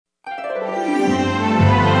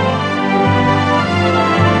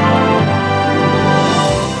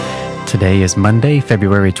Today is Monday,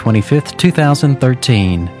 February 25th,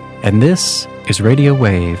 2013, and this is Radio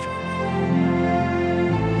Wave.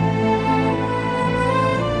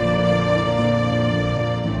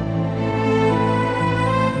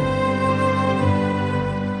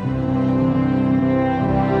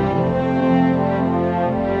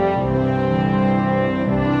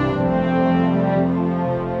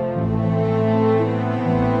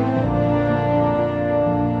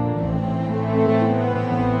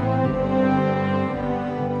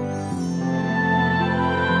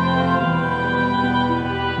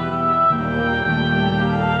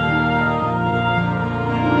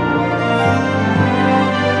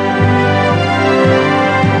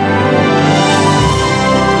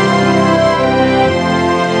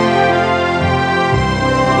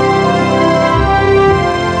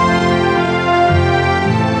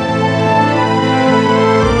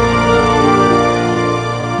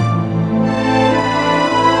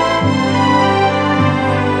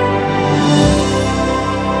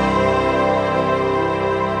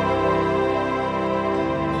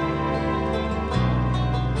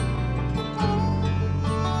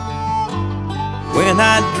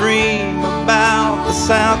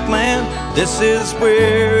 This is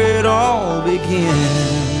where it all begins.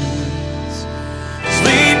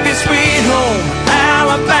 Sleepy sweet home,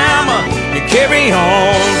 Alabama, you carry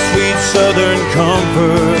on, sweet southern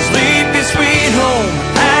comfort. Sleepy sweet home,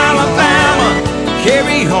 Alabama,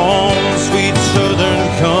 carry on, sweet southern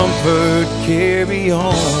comfort, carry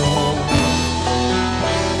on.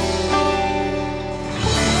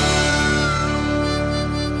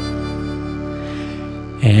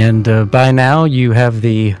 And by now you have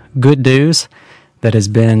the good news that has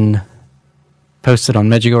been posted on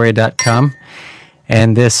Medjugorje.com,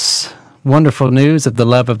 and this wonderful news of the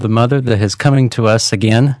love of the mother that is coming to us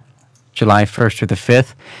again, July 1st through the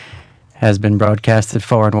 5th, has been broadcasted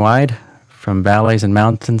far and wide, from valleys and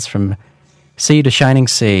mountains, from sea to shining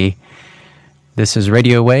sea. This is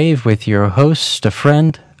Radio Wave with your host, a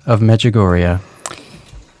friend of Medjugorje.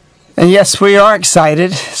 And yes, we are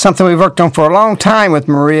excited. Something we've worked on for a long time with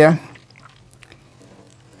Maria.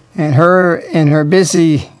 And her, in her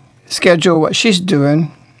busy schedule, what she's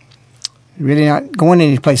doing, really not going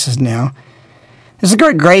any places now. It's a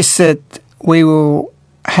great grace that we will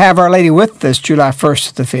have Our Lady with us July 1st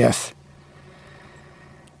to the 5th.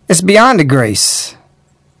 It's beyond a grace.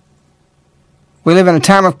 We live in a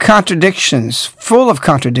time of contradictions, full of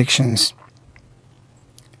contradictions,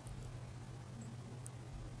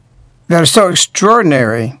 that are so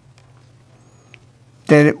extraordinary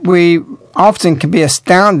that we often can be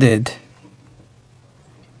astounded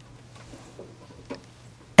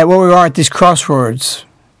at where we are at these crossroads,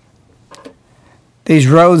 these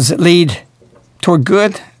roads that lead toward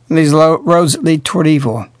good and these roads that lead toward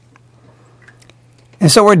evil.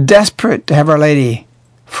 And so we're desperate to have Our Lady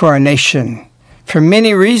for our nation for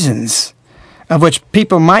many reasons, of which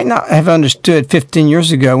people might not have understood 15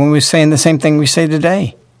 years ago when we were saying the same thing we say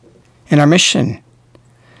today in our mission.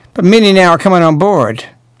 But many now are coming on board.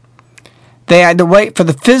 They had to wait for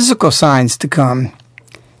the physical signs to come.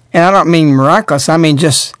 And I don't mean miraculous, I mean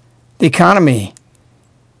just the economy,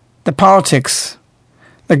 the politics,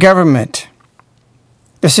 the government,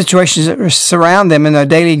 the situations that surround them in their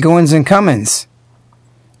daily goings and comings.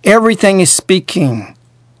 Everything is speaking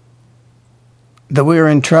that we are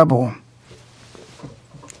in trouble.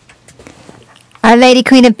 Our Lady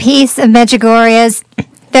Queen of Peace of Medjugorje's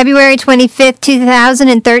February 25th,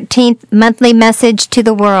 2013 monthly message to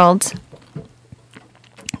the world.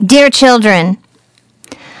 Dear children,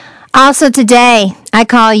 also today I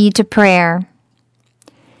call you to prayer.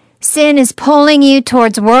 Sin is pulling you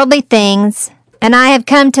towards worldly things, and I have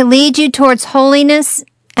come to lead you towards holiness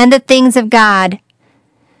and the things of God.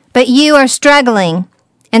 But you are struggling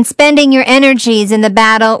and spending your energies in the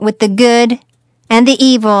battle with the good and the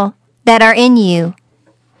evil that are in you.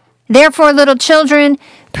 Therefore, little children,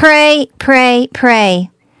 pray, pray, pray,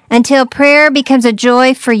 until prayer becomes a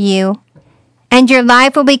joy for you, and your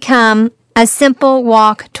life will become a simple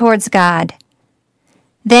walk towards God.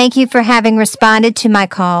 Thank you for having responded to my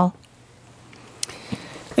call.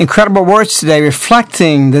 Incredible words today,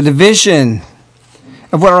 reflecting the division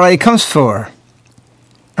of what Our Lady comes for.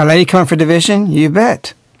 Our Lady coming for division? You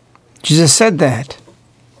bet. Jesus said that.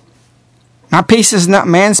 My peace is not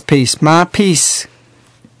man's peace. My peace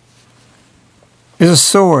is a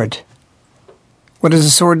sword. What does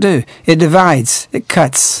a sword do? It divides. It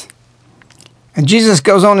cuts. And Jesus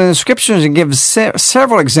goes on in the scriptures and gives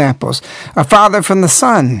several examples. A father from the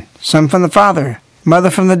son from the father,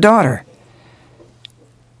 mother from the daughter.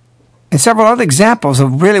 And several other examples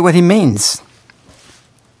of really what he means.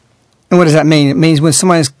 And what does that mean? It means when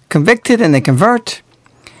someone is convicted and they convert.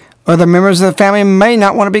 Other members of the family may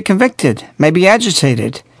not want to be convicted, may be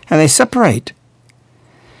agitated, and they separate.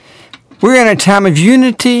 We're in a time of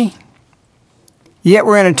unity, yet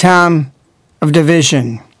we're in a time of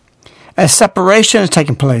division. A separation is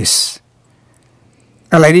taking place.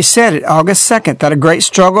 A lady said it August 2nd that a great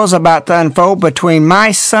struggle is about to unfold between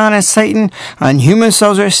my son and Satan, and human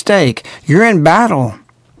souls are at stake. You're in battle.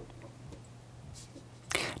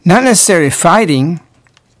 Not necessarily fighting,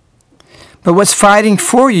 but what's fighting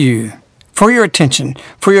for you, for your attention,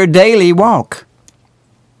 for your daily walk.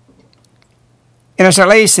 And as our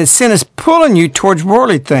lady said, sin is pulling you towards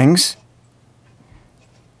worldly things.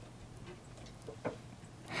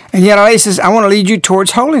 And yet our lady says, I want to lead you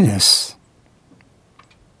towards holiness.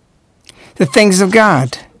 The things of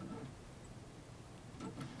God.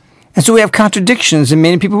 And so we have contradictions, and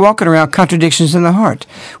many people walking around contradictions in the heart.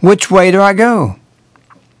 Which way do I go?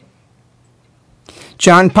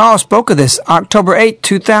 John Paul spoke of this October 8,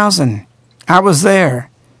 2000. I was there.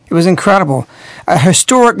 It was incredible. A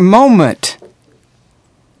historic moment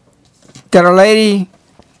that Our Lady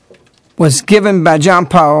was given by John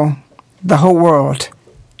Paul the whole world.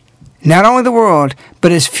 Not only the world,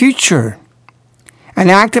 but his future. An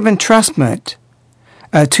act of entrustment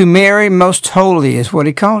to Mary Most Holy is what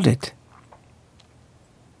he called it.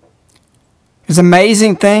 It's an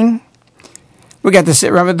amazing thing. We got to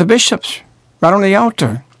sit right with the bishops, right on the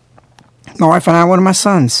altar. My wife and I, one of my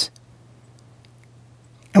sons.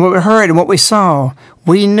 And what we heard and what we saw,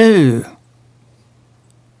 we knew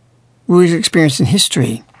we were experiencing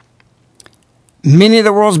history. Many of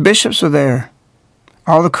the world's bishops were there.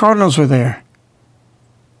 All the cardinals were there.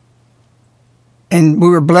 And we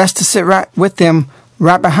were blessed to sit right with them,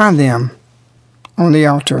 right behind them on the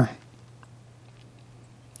altar.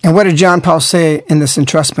 And what did John Paul say in this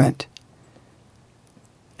entrustment?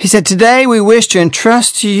 He said, today we wish to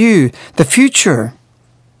entrust to you the future.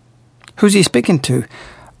 Who's he speaking to?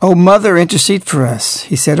 Oh, Mother, intercede for us,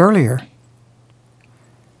 he said earlier.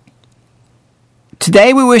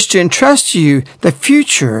 Today we wish to entrust to you the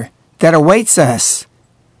future that awaits us.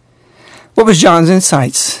 What was John's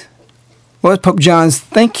insights? What was Pope John's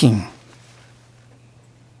thinking?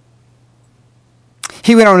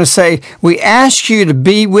 He went on to say, we ask you to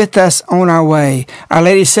be with us on our way. Our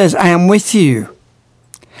Lady says, I am with you.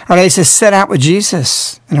 Our Lady says, set out with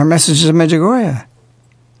Jesus in her Messages of Medjugorje.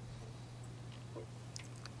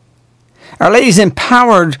 Our Lady's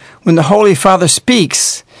empowered when the Holy Father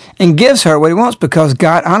speaks and gives her what he wants because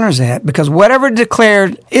God honors that. Because whatever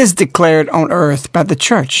declared is declared on earth by the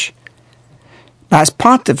church, by its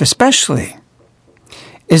pontiff especially,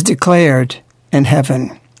 is declared in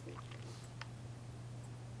heaven.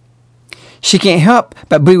 She can't help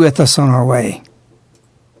but be with us on our way.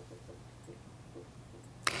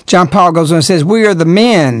 John Paul goes on and says, we are the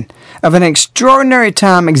men of an extraordinary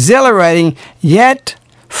time, exhilarating, yet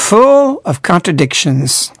full of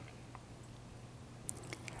contradictions.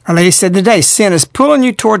 Our Lady said today, sin is pulling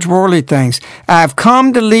you towards worldly things. I have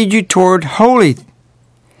come to lead you toward holy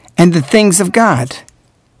and the things of God.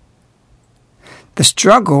 The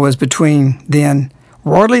struggle is between, then,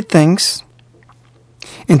 worldly things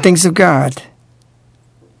and things of God.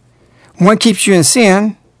 One keeps you in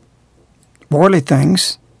sin, worldly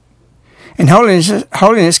things, and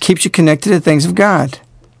holiness keeps you connected to the things of God.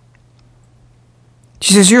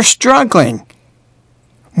 She says, you're struggling,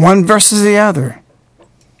 one versus the other.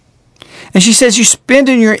 And she says, you're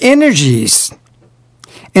spending your energies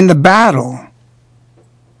in the battle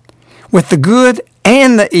with the good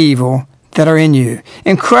and the evil that are in you.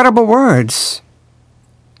 Incredible words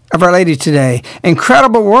of Our Lady today.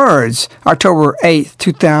 Incredible words, October 8th,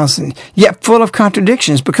 2000, yet full of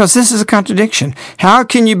contradictions, because this is a contradiction. How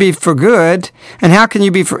can you be for good, and how can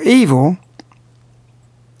you be for evil,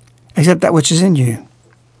 except that which is in you?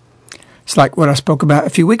 It's like what I spoke about a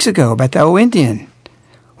few weeks ago, about the old Indian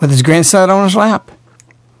with his grandson on his lap.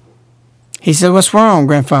 He said, what's wrong,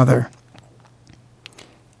 grandfather?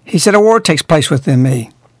 He said, a war takes place within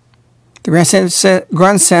me. The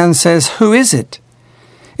grandson says, who is it?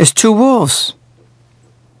 It's two wolves.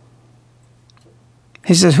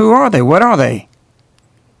 He says, who are they? What are they?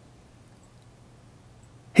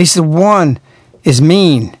 He said, one is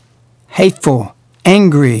mean, hateful,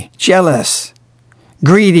 angry, jealous,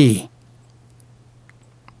 greedy.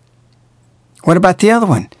 What about the other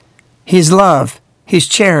one? He's love. He's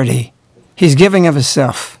charity. He's giving of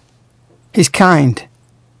himself. He's kind.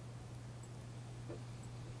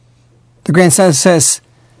 The grandson says,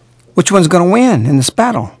 which one's going to win in this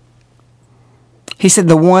battle? He said,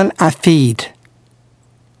 the one I feed.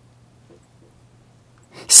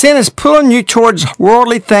 Sin is pulling you towards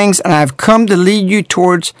worldly things, and I have come to lead you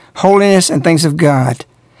towards holiness and things of God.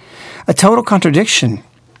 A total contradiction.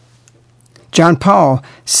 John Paul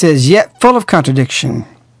says, yet full of contradiction.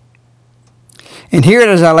 And here it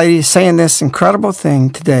is, Our Lady saying this incredible thing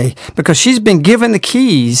today, because she's been given the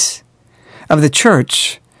keys of the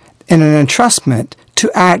church and an entrustment to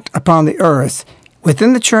act upon the earth,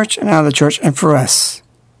 within the church and out of the church, and for us.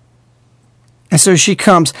 And so she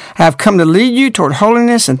comes, I have come to lead you toward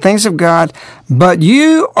holiness and things of God, but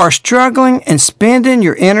you are struggling and spending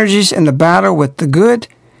your energies in the battle with the good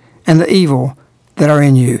and the evil that are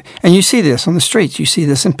in you. And you see this on the streets. You see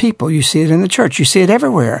this in people. You see it in the church. You see it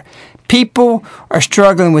everywhere. People are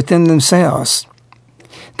struggling within themselves.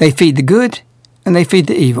 They feed the good and they feed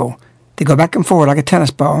the evil. They go back and forth like a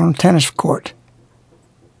tennis ball on a tennis court.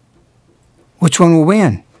 Which one will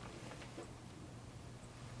win?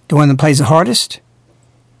 The one that plays the hardest?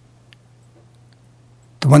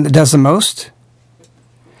 The one that does the most?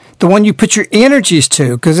 The one you put your energies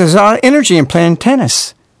to, because there's a lot of energy in playing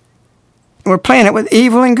tennis. We're playing it with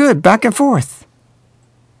evil and good, back and forth.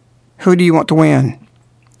 Who do you want to win?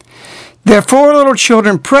 Therefore, little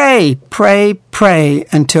children, pray, pray, pray,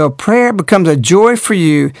 until prayer becomes a joy for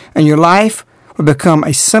you, and your life will become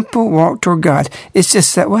a simple walk toward God. It's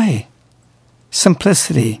just that way.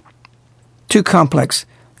 Simplicity. Too complex.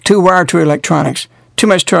 Too wired to electronics. Too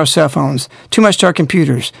much to our cell phones. Too much to our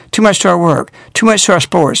computers. Too much to our work. Too much to our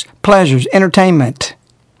sports, pleasures, entertainment.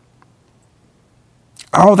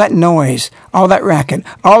 All that noise, all that racket,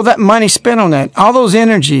 all that money spent on that, all those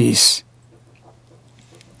energies.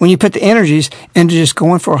 When you put the energies into just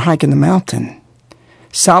going for a hike in the mountain,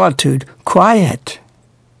 solitude, quiet,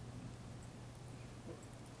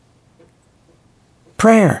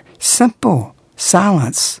 prayer, simple,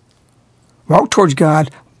 silence. Walk towards God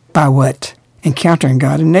by what? Encountering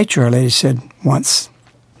God in nature, Our Lady said once.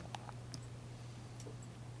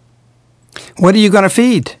 What are you going to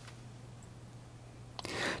feed?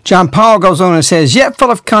 John Paul goes on and says, yet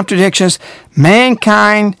full of contradictions,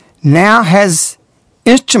 mankind now has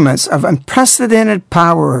instruments of unprecedented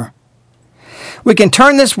power. We can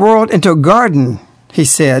turn this world into a garden, he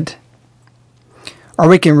said, or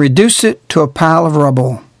we can reduce it to a pile of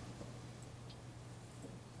rubble.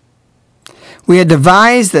 We have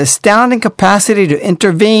devised the astounding capacity to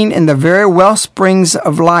intervene in the very well springs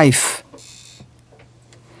of life.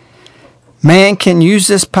 Man can use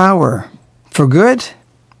this power for good,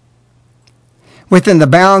 within the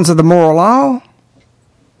bounds of the moral law,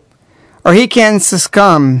 or he can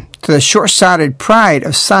succumb to the short-sighted pride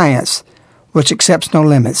of science, which accepts no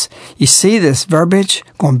limits. You see this verbiage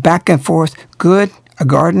going back and forth, good, a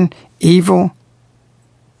garden, evil,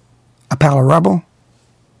 a pile of rubble.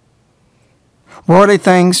 Worldly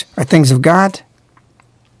things are things of God.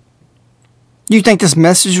 You think this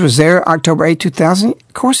message was there October 8, 2000?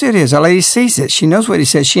 Of course it is. Our Lady sees it. She knows what he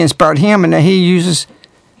says. She inspired him, and she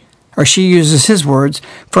uses his words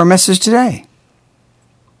for a message today.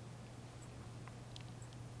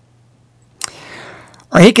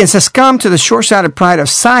 Or he can succumb to the short-sighted pride of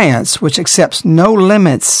science, which accepts no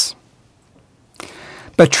limits,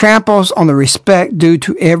 but tramples on the respect due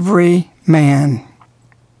to every man.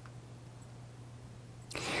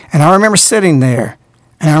 And I remember sitting there,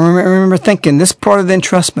 and I remember thinking, this part of the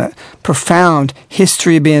entrustment, profound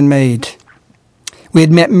history being made. We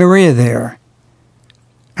had met Maria there.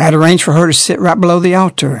 I had arranged for her to sit right below the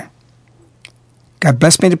altar. God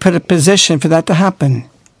blessed me to put a position for that to happen.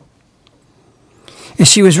 And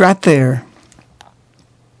she was right there.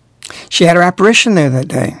 She had her apparition there that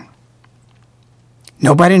day.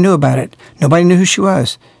 Nobody knew about it. Nobody knew who she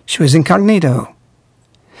was. She was incognito.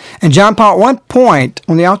 And John Paul at one point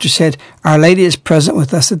on the altar said, Our Lady is present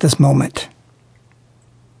with us at this moment.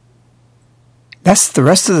 That's the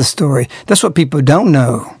rest of the story. That's what people don't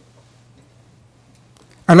know.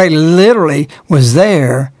 Our Lady literally was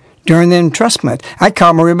there during the entrustment. I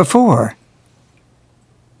called Maria before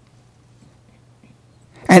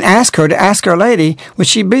and asked her to ask Our Lady, would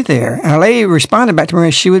she be there? And Our Lady responded back to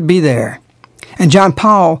Maria, she would be there. And John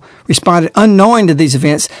Paul responded, unknowing to these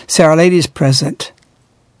events, said, Our Lady is present.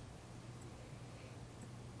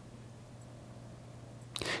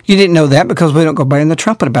 You didn't know that because we don't go by in the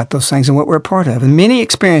trumpet about those things and what we're a part of. In many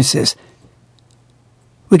experiences,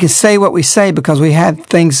 we can say what we say because we have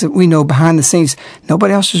things that we know behind the scenes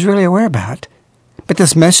nobody else is really aware about. But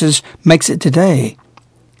this message makes it today.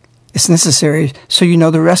 It's necessary so you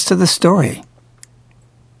know the rest of the story.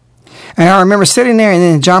 And I remember sitting there, and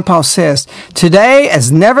then John Paul says, today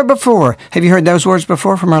as never before. Have you heard those words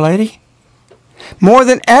before from Our Lady? More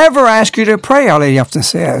than ever I ask you to pray, Our Lady often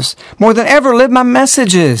says. More than ever live my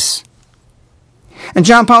messages. And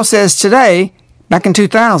John Paul says today, back in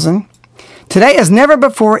 2000, today as never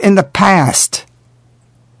before in the past.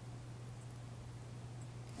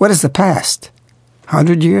 What is the past?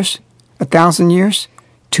 100 years? 1,000 years?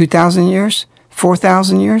 2,000 years?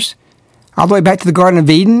 4,000 years? All the way back to the Garden of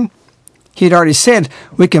Eden? He had already said,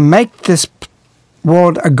 we can make this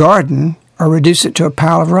world a garden or reduce it to a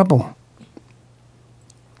pile of rubble.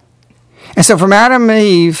 And so from Adam and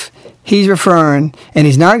Eve, he's referring, and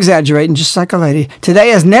he's not exaggerating, just like a lady,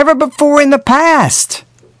 today as never before in the past.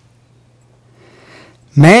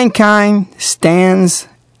 Mankind stands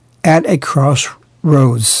at a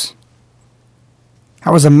crossroads.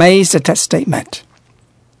 I was amazed at that statement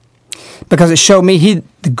because it showed me he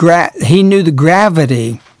knew the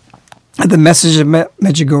gravity of the message of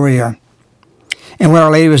Medjugorje and what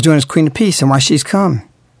Our Lady was doing as Queen of Peace and why she's come.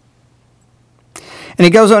 And he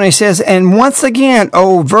goes on and he says, and once again,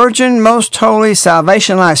 O Virgin most holy,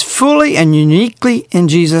 salvation lies fully and uniquely in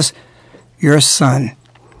Jesus, your Son.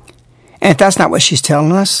 And if that's not what she's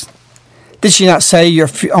telling us, did she not say you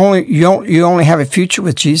only have a future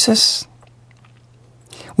with Jesus?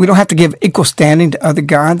 We don't have to give equal standing to other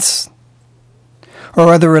gods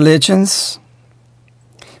or other religions.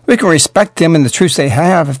 We can respect them in the truths they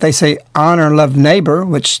have. If they say honor and love neighbor,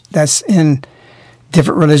 which that's in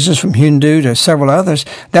different religions from Hindu to several others,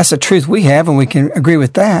 that's a truth we have and we can agree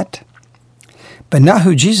with that. But not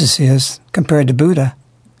who Jesus is compared to Buddha.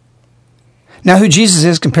 Not who Jesus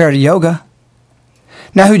is compared to yoga.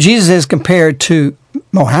 Not who Jesus is compared to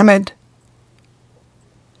Mohammed.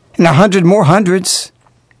 And 100 more hundreds.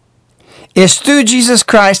 It's through Jesus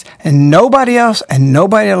Christ and nobody else and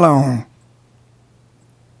nobody alone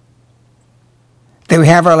that we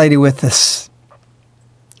have Our Lady with us.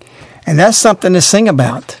 And that's something to sing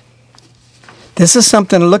about. This is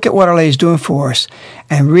something to look at what Our Lady's doing for us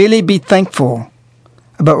and really be thankful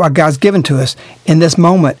about what God's given to us in this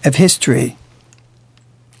moment of history.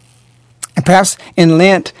 And perhaps in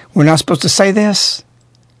Lent, we're not supposed to say this.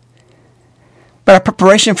 But our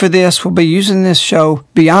preparation for this will be using this show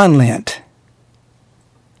beyond Lent.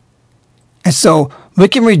 And so we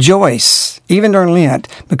can rejoice, even during Lent,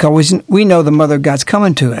 because we know the Mother of God's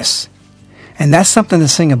coming to us. And that's something to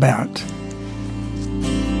sing about.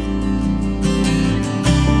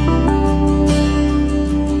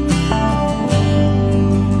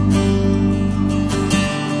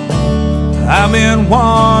 I've been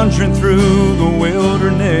wandering through the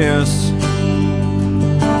wilderness,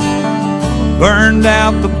 burned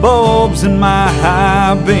out the bulbs in my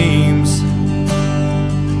high beams.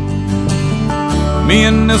 Me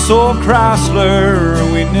and this old Chrysler,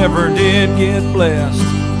 we never did get blessed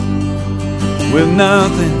with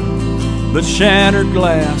nothing but shattered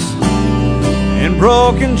glass and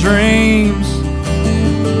broken dreams.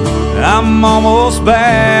 I'm almost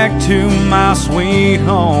back to my sweet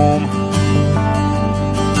home.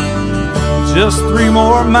 Just 3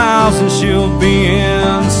 more miles and she'll be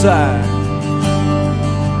inside.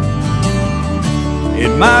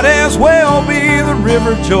 It might as well be the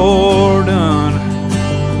River Jordan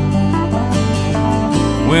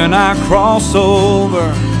when I cross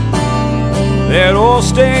over that old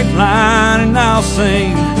state line, and I'll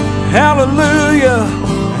sing hallelujah,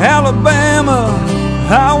 Alabama.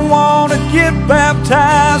 I want to get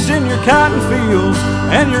baptized in your cotton fields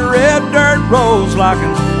and your red dirt roads. Like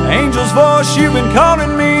an angel's voice, you've been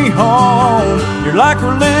calling me home. You're like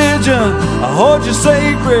religion, I hold you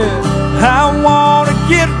sacred. I want to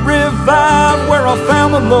get revived where I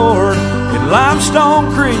found the Lord at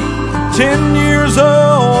Limestone Creek. 10 years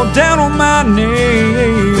old, down on my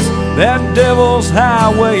knees. That devil's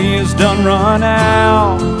highway is done run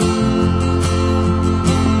out.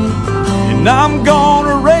 And I'm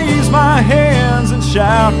gonna raise my hands and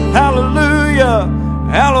shout hallelujah,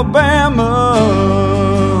 Alabama.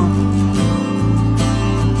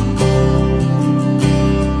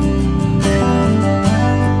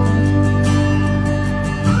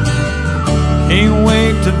 Can't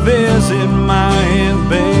wait to visit my Aunt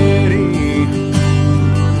Betty.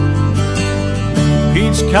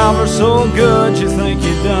 Peach cobbler so good you think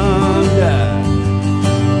you done died.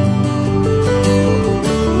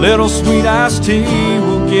 Little sweet iced tea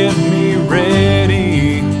will get me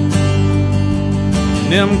ready.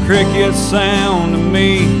 And them crickets sound to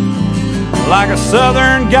me like a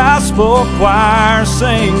southern gospel choir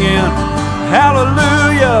singing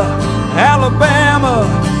hallelujah, Alabama.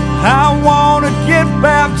 I want to get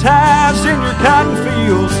baptized in your cotton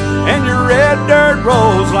fields and your red dirt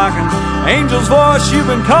roads. Like an angel's voice, you've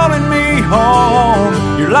been calling me home.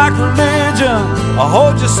 You're like religion, I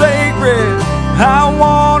hold you sacred. I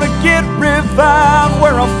want to get revived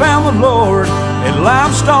where I found the Lord at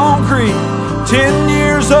Limestone Creek. 10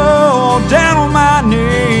 years old, down on my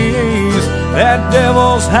knees. That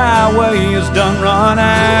devil's highway is done run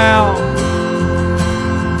out.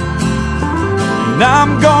 And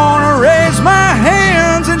I'm gonna raise my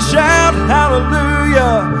hands and shout,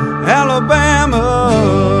 hallelujah, Alabama.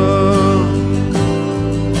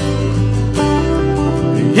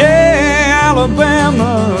 Yeah,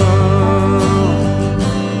 Alabama.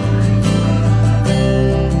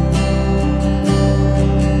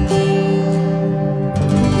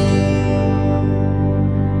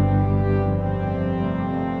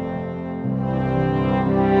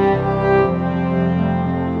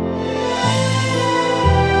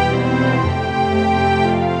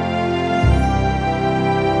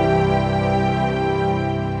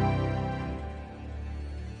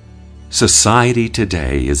 Society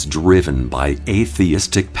today is driven by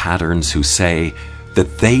atheistic patterns who say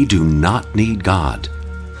that they do not need God.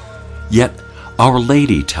 Yet, Our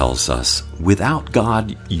Lady tells us, without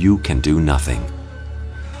God, you can do nothing.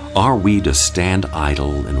 Are we to stand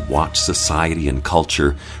idle and watch society and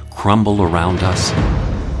culture crumble around us?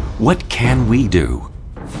 What can we do?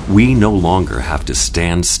 We no longer have to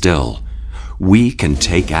stand still. We can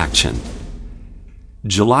take action.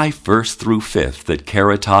 July 1st through 5th at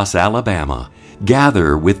Caritas, Alabama,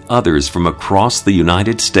 gather with others from across the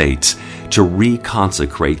United States to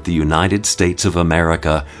reconsecrate the United States of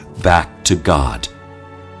America back to God.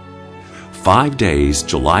 5 days,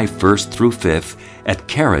 July 1st through 5th at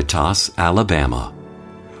Caritas, Alabama.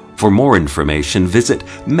 For more information, visit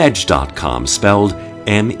medj.com, spelled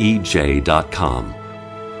MEJ.com,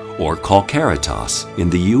 or call Caritas in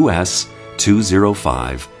the U.S.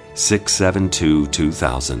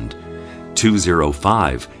 205-672-2000,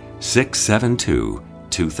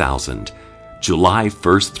 205-672-2000, July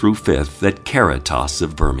 1st through 5th at Caritas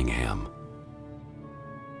of Birmingham.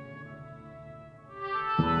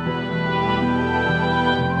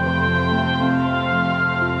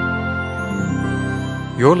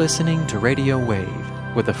 You're listening to Radio Wave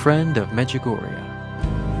with a friend of Medjugorje.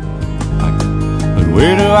 But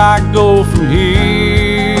where do I go from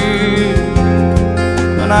here?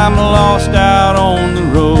 When I'm lost out on the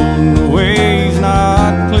road and the way's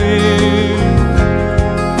not clear.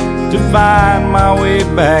 To find my way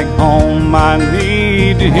back home I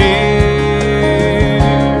need to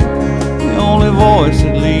hear the only voice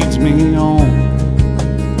that leads me on,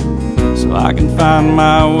 so I can find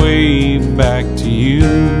my way back to you.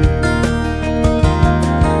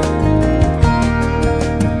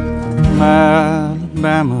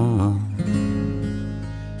 Alabama.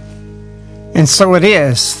 And so it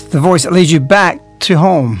is, the voice that leads you back to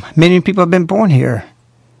home. Many people have been born here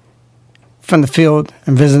from the field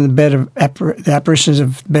and visiting the bed of the apparitions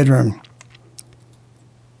of the bedroom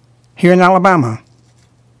here in Alabama.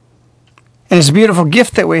 And it's a beautiful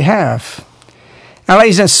gift that we have. Our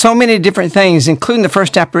Lady's done so many different things, including the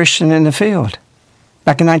first apparition in the field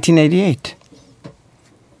back in 1988.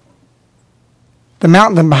 The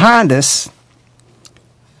mountain behind us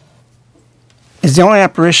is the only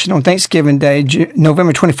apparition on Thanksgiving Day,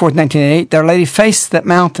 November 24th, 1988. That Our Lady faced that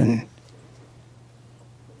mountain.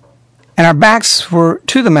 And our backs were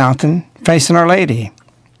to the mountain, facing Our Lady.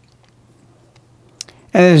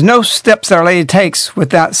 And there's no steps that Our Lady takes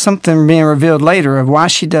without something being revealed later of why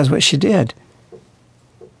she does what she did.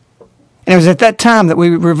 And it was at that time that we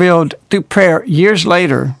revealed through prayer years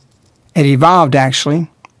later, it evolved actually,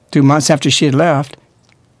 2 months after she had left,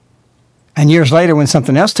 and years later when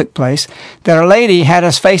something else took place, that Our Lady had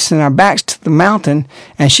us facing our backs to the mountain,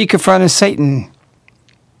 and she confronted Satan.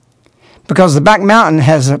 Because the back mountain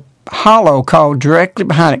has a hollow called, directly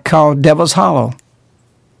behind it, called Devil's Hollow.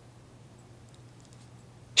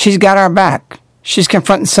 She's got our back. She's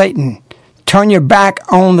confronting Satan. Turn your back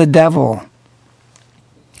on the devil.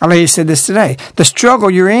 Our Lady said this today. The struggle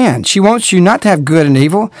you're in, she wants you not to have good and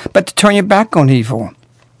evil, but to turn your back on evil.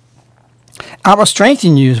 I will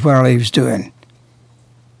strengthen you is what Our Lady's doing.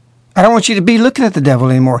 I don't want you to be looking at the devil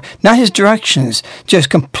anymore. Not his directions. Just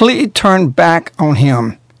completely turn back on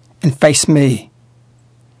him and face me.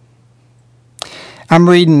 I'm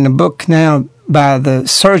reading a book now by the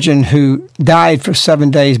surgeon who died for 7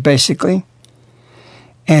 days, basically,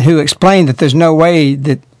 and who explained that there's no way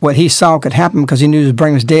that what he saw could happen because he knew his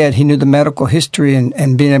brain was dead. He knew the medical history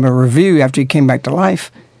and being able to review after he came back to life.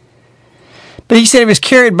 But he said he was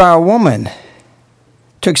carried by a woman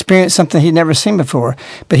to experience something he'd never seen before.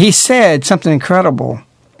 But he said something incredible.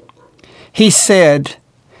 He said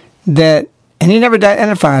that, and he never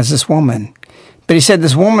identifies this woman, but he said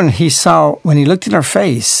this woman he saw, when he looked at her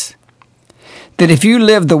face, that if you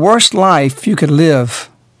lived the worst life you could live,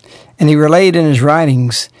 and he relayed in his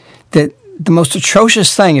writings that the most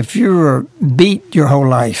atrocious thing, if you were beat your whole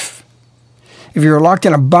life, if you were locked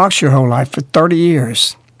in a box your whole life for 30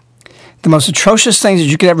 years, the most atrocious things that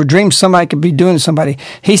you could ever dream somebody could be doing to somebody,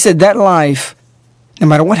 he said that life, no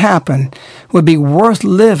matter what happened, would be worth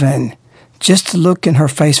living just to look in her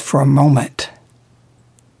face for a moment.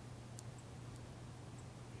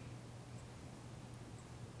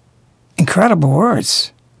 Incredible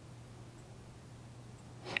words.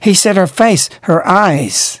 He said her face, her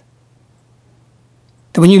eyes,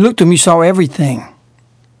 that when you looked at them, you saw everything.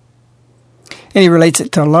 And he relates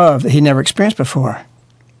it to love that he never experienced before.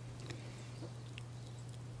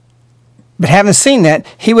 But having seen that,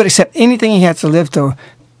 he would accept anything he had to live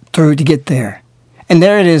through to get there. And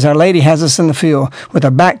there it is, Our Lady has us in the field with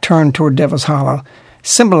our back turned toward Devil's Hollow,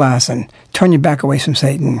 symbolizing, turn your back away from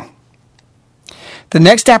Satan. The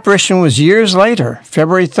next apparition was years later,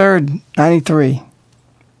 February 3rd, 93.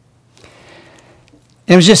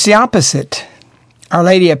 It was just the opposite. Our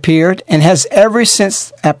Lady appeared and has ever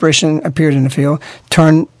since apparition appeared in the field,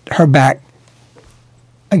 turned her back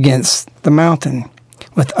against the mountain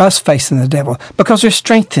with us facing the devil because we're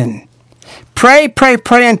strengthened. Pray, pray,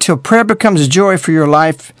 pray until prayer becomes joy for your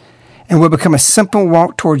life and will become a simple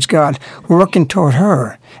walk towards God. We're working toward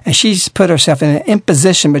her. And she's put herself in an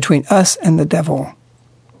imposition between us and the devil.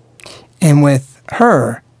 And with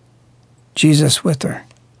her, Jesus with her.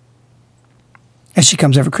 And she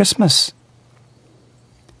comes every Christmas.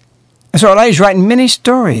 And so Our Lady's writing many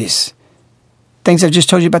stories. Things I've just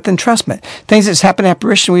told you about the entrustment. Things that's happened in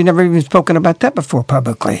apparition, we've never even spoken about that before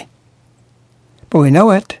publicly. But we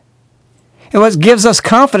know it. And what gives us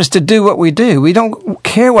confidence to do what we do. We don't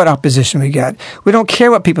care what opposition we got. We don't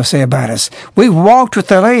care what people say about us. We walked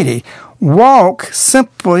with Our Lady.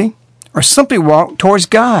 Simply walk towards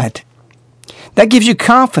God. That gives you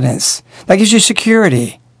confidence. That gives you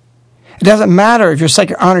security. It doesn't matter if your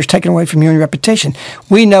sacred honor is taken away from you and your reputation.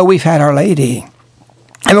 We know we've had Our Lady.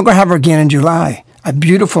 And we're going to have her again in July. A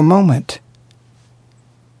beautiful moment.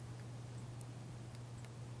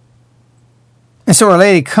 And so Our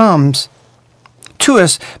Lady comes to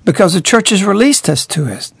us because the church has released us to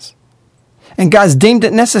us. And God's deemed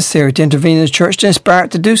it necessary to intervene in the church to inspire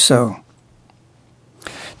it to do so.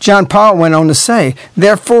 John Paul went on to say,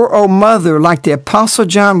 "Therefore, O Mother, like the Apostle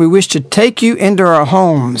John, we wish to take you into our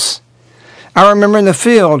homes." I remember in the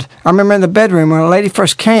field, I remember in the bedroom when Our Lady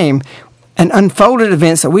first came and unfolded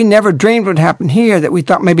events that we never dreamed would happen here, that we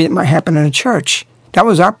thought maybe it might happen in a church. That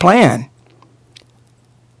was our plan.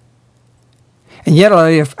 And yet Our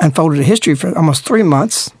Lady unfolded a history for almost 3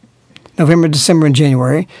 months, November, December, and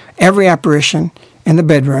January, every apparition in the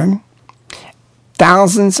bedroom,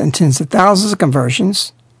 thousands and tens of thousands of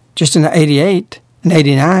conversions, just in the 88 and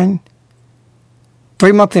 89,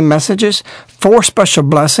 3 monthly messages, 4 special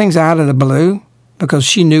blessings out of the blue, because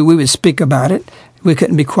she knew we would speak about it. We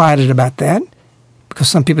couldn't be quieted about that, because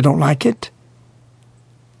some people don't like it,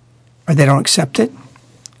 or they don't accept it.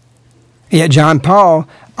 And yet John Paul,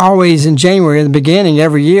 always in January, in the beginning,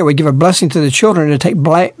 every year, we give a blessing to the children to take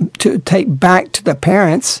back to the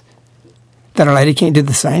parents, that Our Lady can't do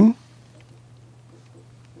the same.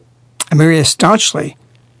 And Maria staunchly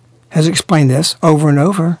has explained this over and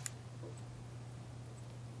over.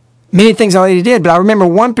 Many things Our Lady did, but I remember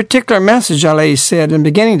one particular message Our Lady said in the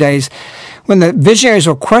beginning days when the visionaries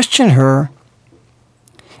will question her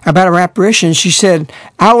about her apparition. She said,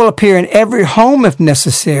 "I will appear in every home if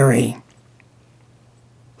necessary."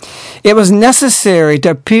 It was necessary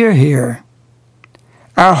to appear here,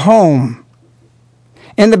 our home,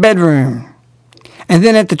 in the bedroom, and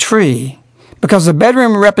then at the tree, because the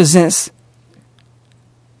bedroom represents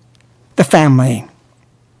the family.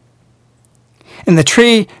 And the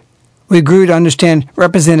tree, we grew to understand,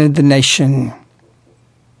 represented the nation.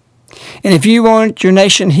 And if you want your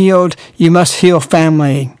nation healed, you must heal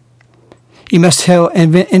family. You must heal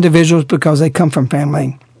individuals because they come from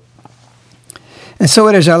family. And so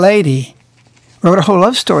it is Our Lady wrote a whole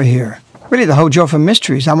love story here. Really, the whole Joyful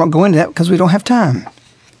Mysteries. I won't go into that because we don't have time.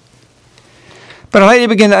 But Our Lady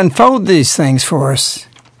began to unfold these things for us.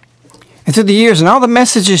 And through the years and all the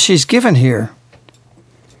messages she's given here,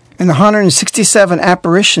 and the 167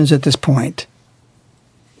 apparitions at this point,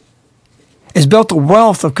 has built a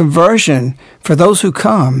wealth of conversion for those who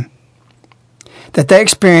come, that they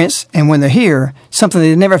experience, and when they're here, something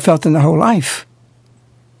they never felt in their whole life.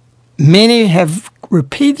 Many have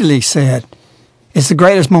repeatedly said it's the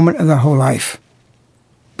greatest moment of their whole life,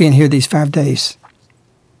 being here these 5 days.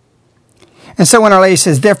 And so when Our Lady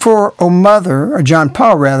says, "Therefore, O Mother," or John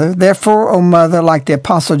Paul rather, "Therefore, O Mother, like the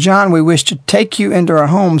Apostle John, we wish to take you into our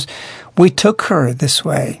homes," we took her this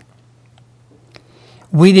way.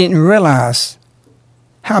 We didn't realize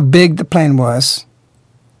how big the plan was,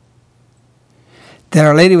 that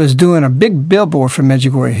Our Lady was doing a big billboard for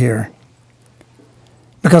Medjugorje here.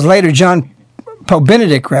 Because later, Pope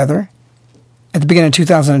Benedict, at the beginning of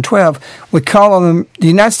 2012, would call on the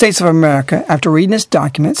United States of America, after reading its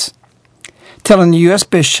documents, telling the U.S.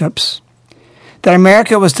 bishops that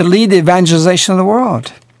America was to lead the evangelization of the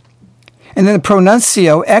world. And then the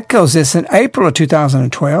pronuncio echoes this in April of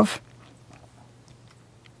 2012.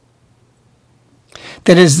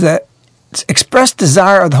 That is the expressed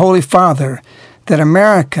desire of the Holy Father that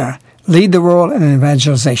America lead the world in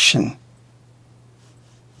evangelization.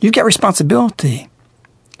 You've got responsibility.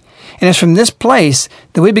 And it's from this place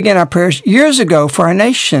that we began our prayers years ago for our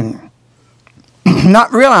nation,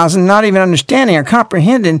 not realizing, not even understanding or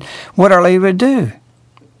comprehending what Our Lady would do.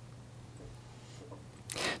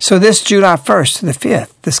 So this July 1st to the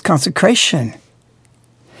 5th, this consecration,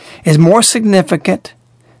 is more significant,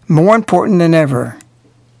 more important than ever.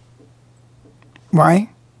 Why?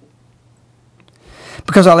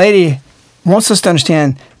 Because Our Lady wants us to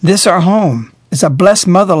understand this, our home, is a blessed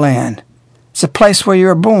motherland. It's a place where you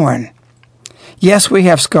were born. Yes, we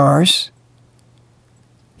have scars.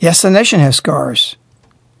 Yes, the nation has scars.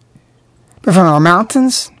 But from our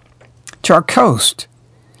mountains to our coast,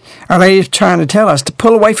 Our Lady is trying to tell us to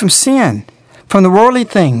pull away from sin, from the worldly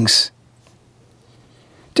things,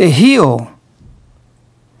 to heal,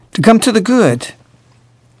 to come to the good,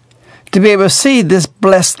 to be able to see this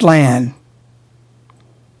blessed land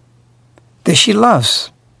that she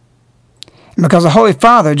loves. And because the Holy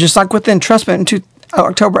Father, just like with the entrustment in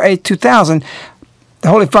October 8, 2000, the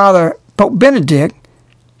Holy Father, Pope Benedict,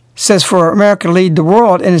 says for America to lead the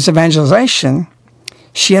world in its evangelization,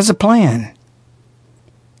 she has a plan.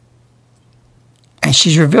 And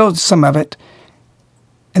she's revealed some of it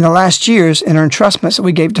in the last years in her entrustments that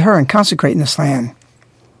we gave to her in consecrating this land.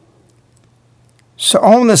 So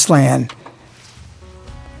on this land,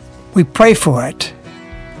 we pray for it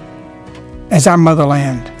as our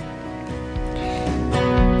motherland.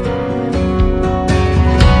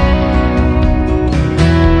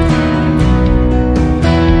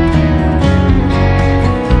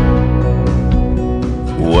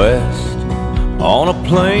 West, on a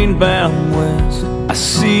plane bound west, I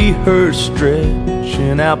see her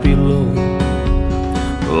stretching out below.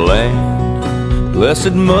 Land,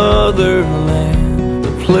 blessed motherland,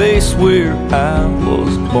 the place where I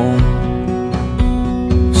was born.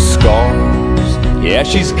 Scars, yeah,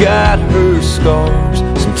 she's got her scars.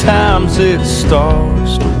 Sometimes it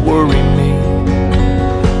starts to worry me,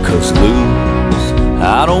 'cause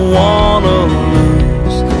I don't wanna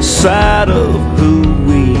lose sight of who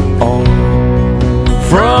we are.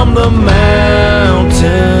 From the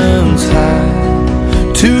mountains high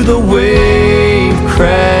to the wave-crashed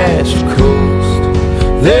coast,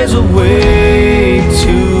 there's a way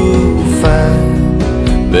to find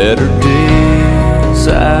better days,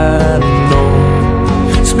 I know.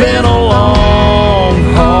 It's been a long,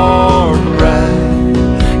 hard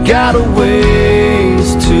ride, got a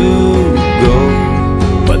ways to go,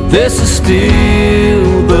 but this is still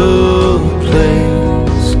the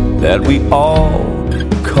place that we all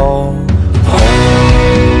call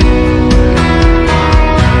home.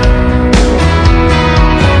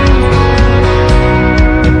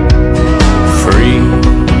 Free,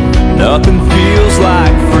 nothing feels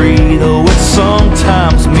like free, though it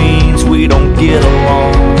sometimes means we don't get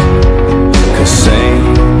along. 'Cause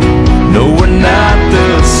same, no, we're not the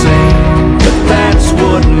same, but that's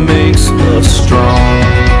what makes us strong.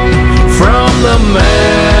 From the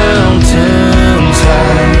mountains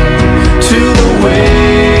high to the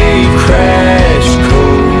wave-crashed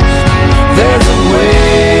coast, there's a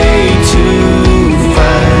way to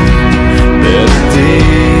find better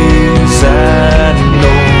days, I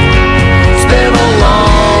know. It's been a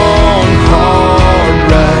long, hard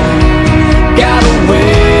ride, got a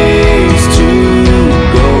ways to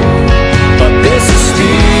go, but this is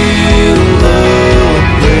still the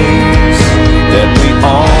place that we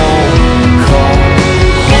all call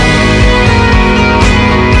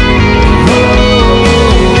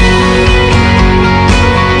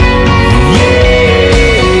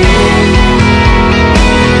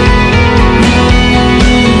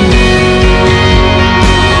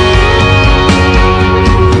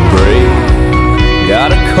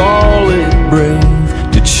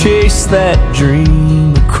that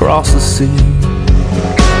dream across the sea.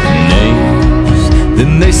 Names,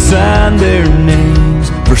 then they sign their names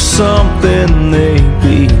for something they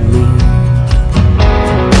believe.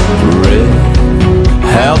 Red,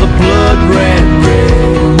 how the blood ran red,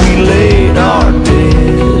 we laid our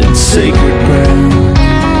dead in sacred ground.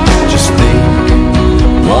 Just think,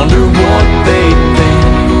 wonder what they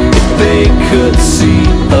think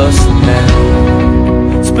us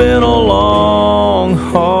now. It's been a long,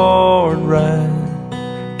 hard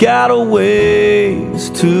ride, got a ways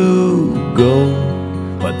to go,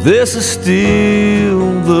 but this is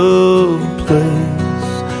still the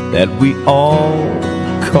place that we all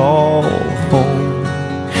call home.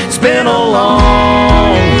 It's been a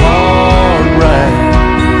long, hard ride,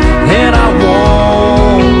 and I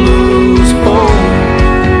won't lose hope.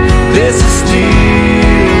 This is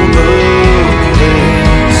still the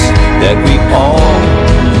place that we all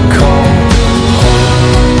call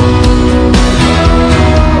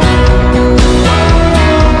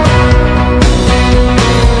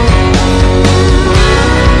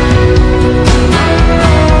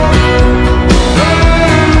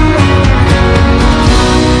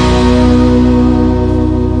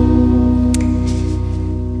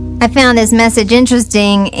I found this message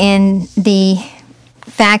interesting in the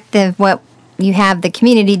fact of what you have the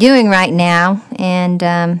community doing right now, and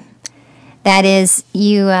that is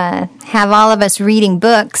you have all of us reading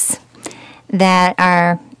books that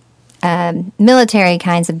are military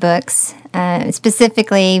kinds of books,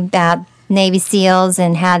 specifically about Navy SEALs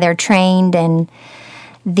and how they're trained and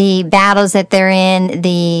the battles that they're in,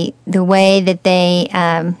 the way that they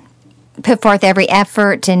put forth every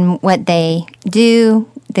effort in what they do,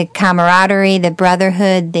 the camaraderie, the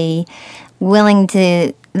brotherhood, the willing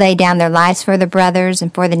to lay down their lives for the brothers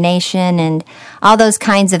and for the nation, and all those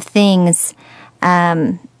kinds of things.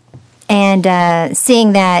 And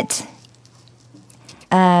seeing that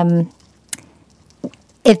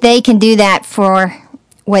if they can do that for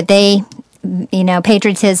what they,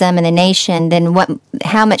 patriotism and the nation, then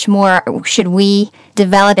how much more should we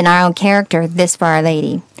develop in our own character this for Our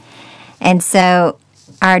Lady? And so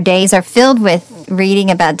our days are filled with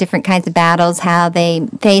reading about different kinds of battles, how they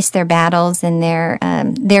face their battles and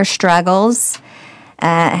their struggles,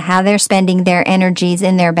 how they're spending their energies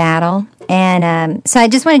in their battle. And so I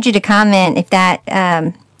just wanted you to comment if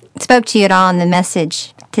that spoke to you at all in the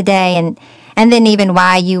message today, and then even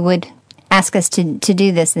why you would ask us to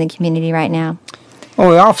do this in the community right now.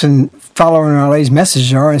 Well, we often, following Our Lady's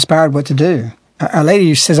messages, are inspired what to do. Our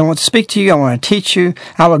Lady says, I want to speak to you, I want to teach you,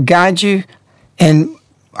 I will guide you, and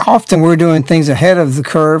often we're doing things ahead of the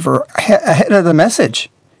curve or ahead of the message.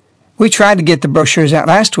 We tried to get the brochures out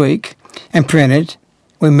last week and printed.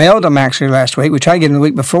 We mailed them actually last week. We tried to get them the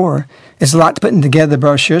week before. It's a lot to putting together the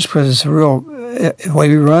brochures because it's a real way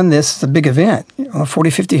we run this. It's a big event. 40,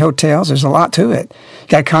 50 hotels. There's a lot to it. You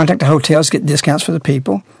got to contact the hotels, get discounts for the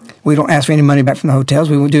people. We don't ask for any money back from the hotels.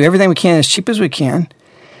 We will do everything we can as cheap as we can.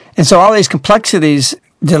 And so all these complexities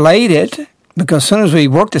delayed it, because as soon as we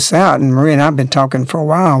worked this out, and Maria and I have been talking for a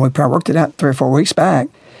while, we probably worked it out 3 or 4 weeks back,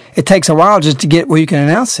 it takes a while just to get where you can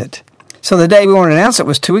announce it. So the day we wanted to announce it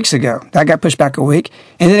was 2 weeks ago. That got pushed back a week,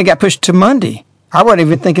 and then it got pushed to Monday. I wasn't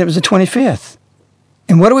even thinking it was the 25th.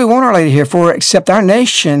 And what do we want Our Lady here for, except our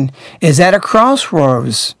nation is at a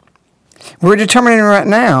crossroads. We're determining right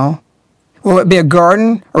now, will it be a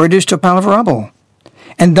garden or reduced to a pile of rubble?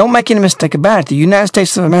 And don't make any mistake about it. The United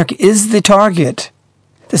States of America is the target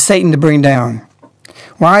to Satan to bring down.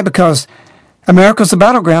 Why? Because America's the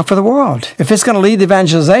battleground for the world. If it's going to lead the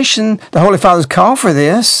evangelization, the Holy Father's call for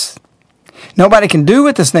this, nobody can do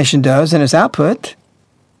what this nation does in its output.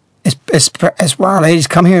 It's why Our Lady's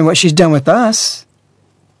come here and what she's done with us,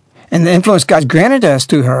 and the influence God's granted us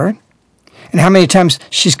through her, and how many times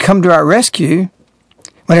she's come to our rescue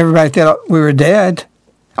when everybody thought we were dead,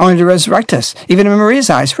 only to resurrect us, even in Maria's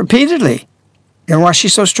eyes, repeatedly. And why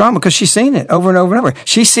she's so strong? Because she's seen it over and over and over.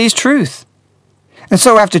 She sees truth. And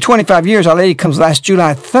so after 25 years, Our Lady comes last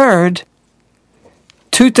July 3rd,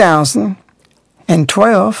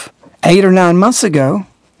 2012, 8 or 9 months ago,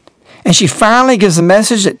 and she finally gives a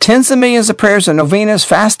message that tens of millions of prayers and novenas,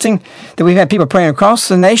 fasting, that we've had people praying across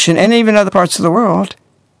the nation and even other parts of the world.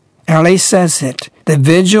 And Our Lady says it, the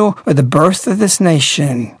vigil of the birth of this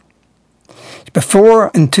nation.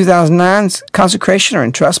 Before, in 2009's consecration or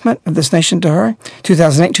entrustment of this nation to her,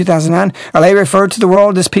 2008, 2009, Our Lady referred to the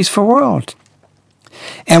world as peaceful world.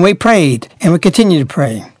 And we prayed, and we continue to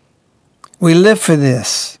pray. We live for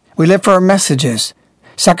this. We live for our messages.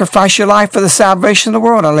 Sacrifice your life for the salvation of the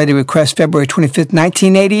world, Our Lady requests February 25th,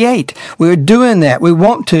 1988. We're doing that. We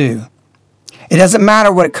want to. It doesn't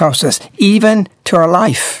matter what it costs us, even to our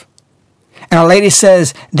life. And Our Lady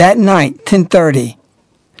says that night, 10:30,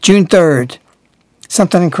 June 3rd,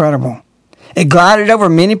 something incredible. It glided over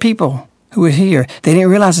many people who were here. They didn't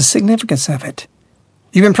realize the significance of it.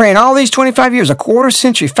 You've been praying all these 25 years, a quarter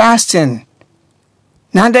century, fasting,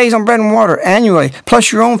 9 days on bread and water annually,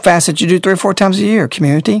 plus your own fast that you do 3 or 4 times a year,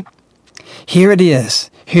 community. Here it is.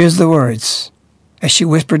 Here's the words, as she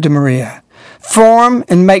whispered to Maria. form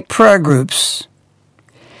and make prayer groups.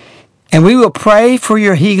 And we will pray for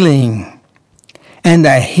your healing and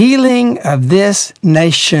the healing of this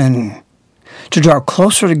nation to draw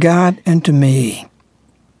closer to God and to me.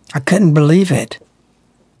 I couldn't believe it.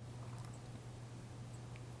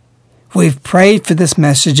 We've prayed for this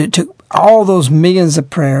message. It took all those millions of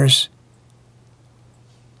prayers.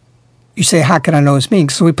 You say, how can I know it's me?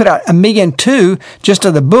 So we put out 1.2 million just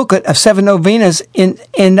of the booklet of 7 novenas in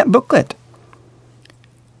that booklet.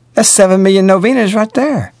 That's 7 million novenas right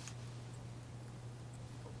there.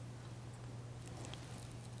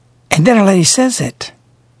 And then Our Lady says it.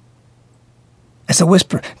 It's a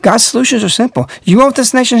whisper. God's solutions are simple. You want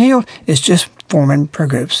this nation healed? It's just forming prayer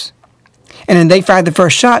groups. And then they fired the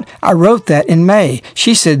first shot. I wrote that in May.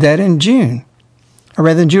 She said that in June, or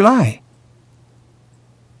rather in July.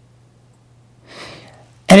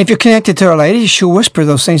 And if you're connected to Our Lady, she'll whisper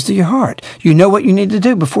those things to your heart. You know what you need to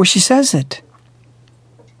do before she says it.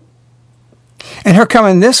 And her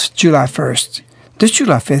coming this July 1st, this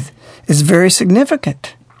July 5th, is very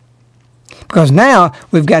significant. Because now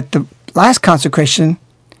we've got the last consecration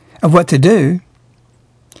of what to do.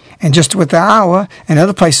 And just with Iowa and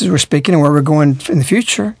other places we're speaking and where we're going in the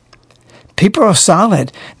future, people are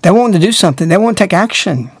solid. They want to do something. They want to take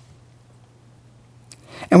action.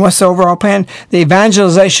 And what's the overall plan? The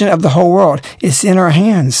evangelization of the whole world. It's in our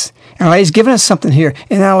hands. And Our Lady's given us something here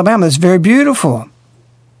in Alabama that's very beautiful.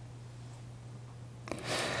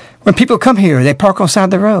 When people come here, they park on the side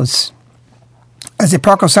of the roads. As they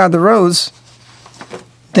park on the side of the roads,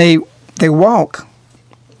 they walk,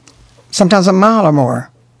 sometimes a mile or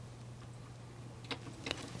more.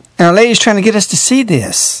 And Our Lady's trying to get us to see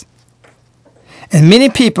this. And many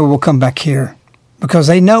people will come back here because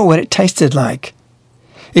they know what it tasted like.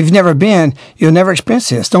 If you've never been, you'll never experience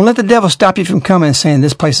this. Don't let the devil stop you from coming and saying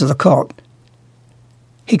this place is a cult.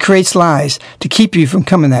 He creates lies to keep you from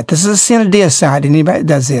coming that. This is a sin of deicide. Anybody that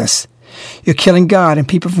does this, you're killing God and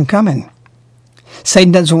people from coming.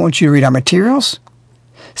 Satan doesn't want you to read our materials.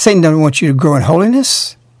 Satan doesn't want you to grow in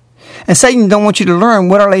holiness. And Satan don't want you to learn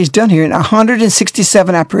what Our Lady's done here in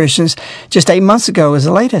 167 apparitions just 8 months ago is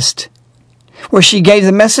the latest, where she gave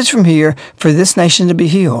the message from here for this nation to be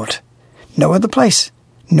healed. No other place,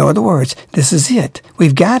 no other words. This is it.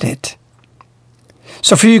 We've got it.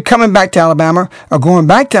 So for you coming back to Alabama or going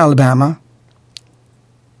back to Alabama,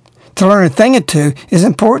 to learn a thing or two is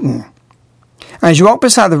important. As you walk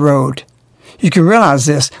beside the road, you can realize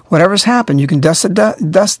this. Whatever's happened, you can dust the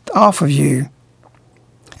dust off of you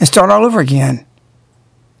and start all over again.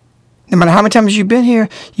 No matter how many times you've been here,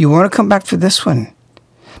 you want to come back for this one.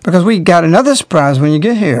 Because we got another surprise when you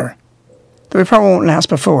get here that we probably won't announce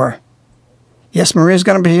before. Yes, Maria's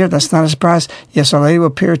going to be here. That's not a surprise. Yes, Our Lady will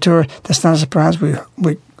appear to her. That's not a surprise. We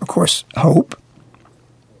of course, hope.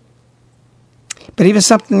 But even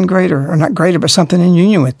something greater, or not greater, but something in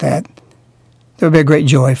union with that, there will be a great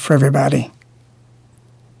joy for everybody.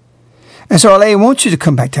 And so Our Lady wants you to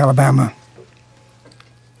come back to Alabama.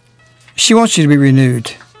 She wants you to be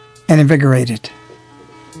renewed and invigorated.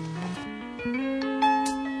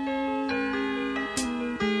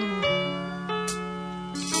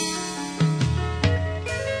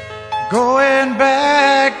 Going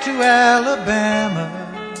back to Alabama,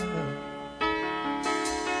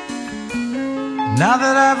 now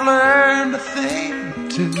that I've learned a thing or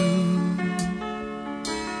two.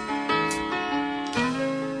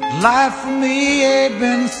 Life for me ain't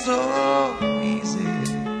been so easy,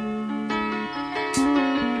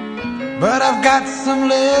 but I've got some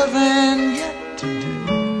living yet to do.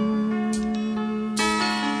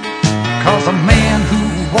 'Cause a man who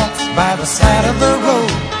walks by the side of the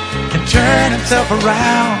road can turn himself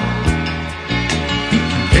around. He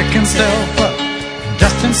can pick himself up and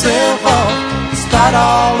dust himself off and start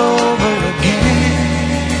all over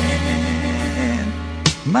again,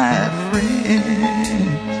 my friend.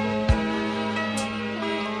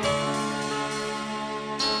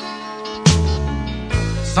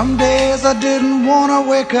 Some days I didn't want to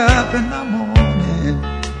wake up in the morning.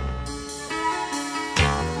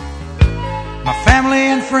 My family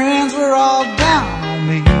and friends were all down on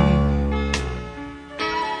me.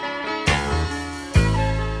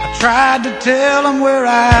 I tried to tell them where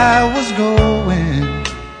I was going,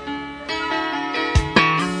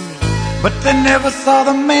 but they never saw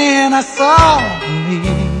the man I saw in me.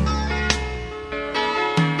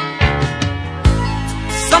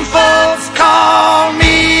 Some folks call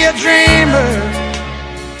me a dreamer,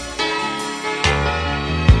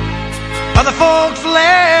 other folks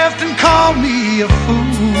laughed and called me a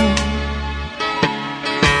fool.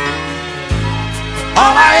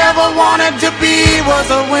 All I ever wanted to be was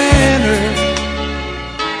a winner,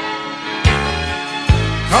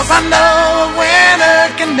 'cause I know a winner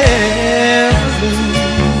can never lose.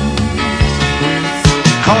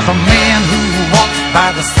 'Cause a man who walks by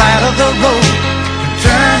the side of the road can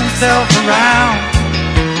turn himself around.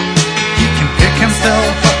 He can pick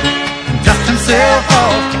himself up and dust himself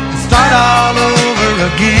off and start all over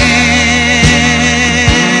again.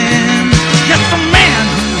 Yes, a man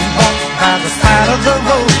who walks by the side of the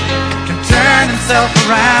road can turn himself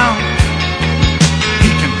around. He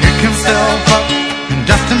can pick himself up and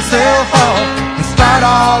dust himself off and start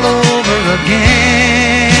all over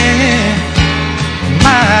again,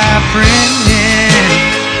 my friend.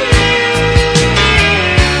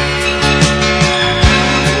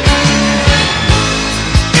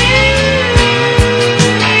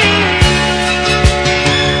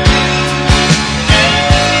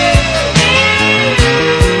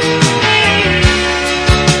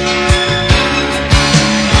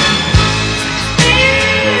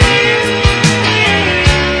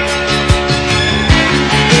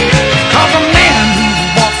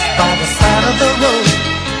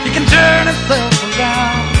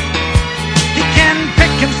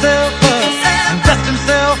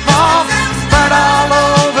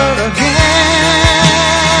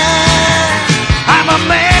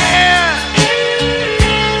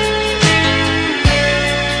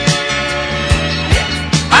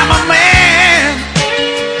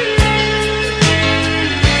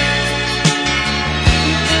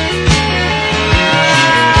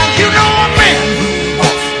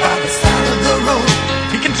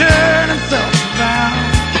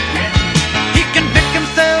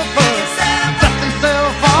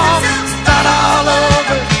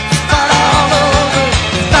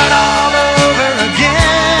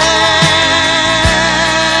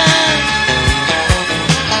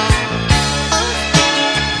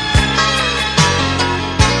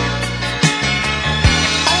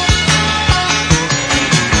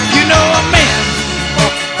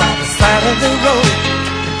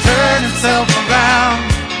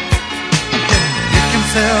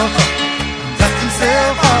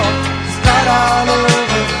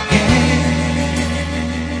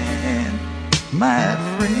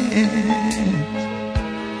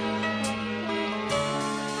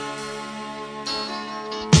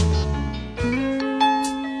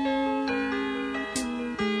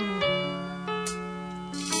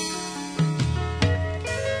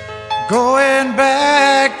 Going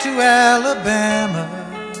back to Alabama,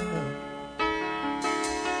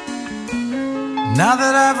 now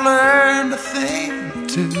that I've learned a thing or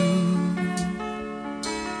two.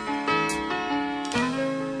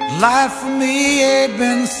 Life for me ain't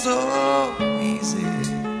been so easy,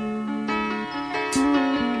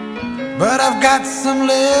 but I've got some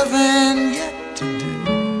living yet to do.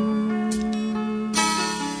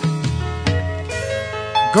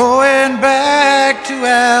 Going back to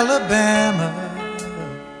Alabama,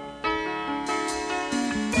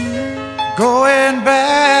 going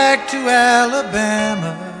back to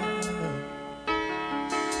Alabama,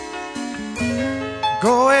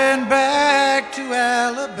 going back to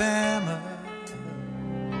Alabama.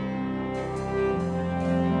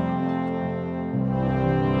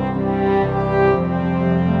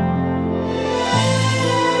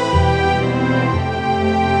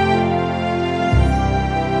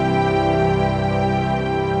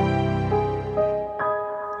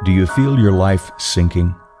 Do you feel your life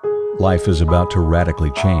sinking? Life is about to radically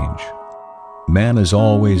change. Man is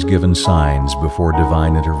always given signs before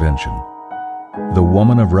divine intervention. The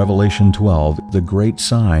woman of Revelation 12, the great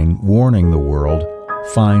sign warning the world,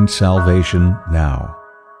 find salvation now.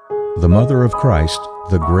 The Mother of Christ,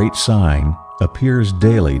 the great sign, appears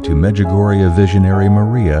daily to Medjugorje visionary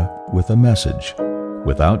Maria with a message.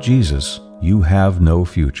 Without Jesus, you have no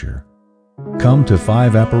future. Come to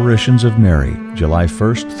 5 apparitions of Mary, July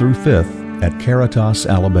 1st through 5th at Caritas,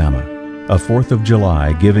 Alabama. A 4th of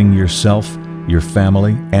July giving yourself, your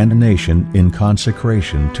family, and nation in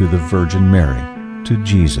consecration to the Virgin Mary, to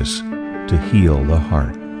Jesus, to heal the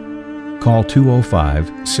heart. Call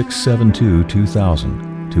 205-672-2000,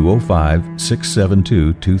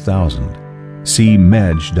 205-672-2000. See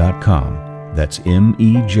Medj.com, that's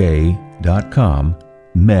MEJ.com,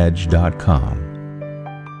 Medj.com.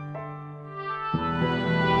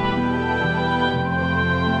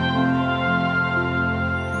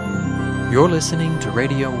 You're listening to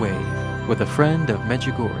Radio Wave with a Friend of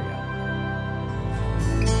Medjugorje.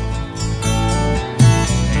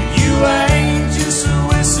 You ain't just a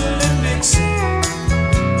whistling Dixie.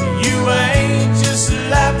 You ain't just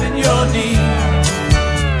lapping your knee.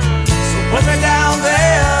 So put me down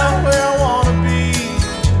there where I wanna be.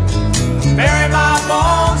 Bury my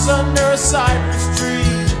bones under a cypress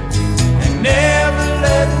tree and never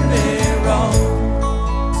let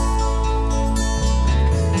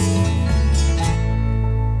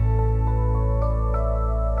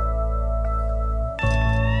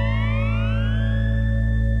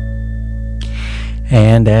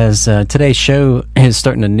And as today's show is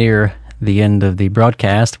starting to near the end of the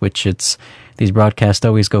broadcast, which these broadcasts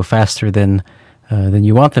always go faster than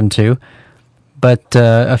you want them to, but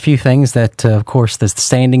a few things that, of course, there's the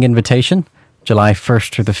standing invitation, July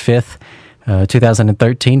 1st through the 5th,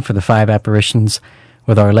 2013, for the 5 apparitions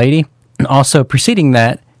with Our Lady. And also preceding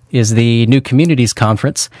that is the New Communities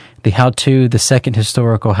Conference, the Second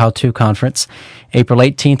Historical How-To Conference, April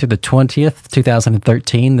 18th through the 20th,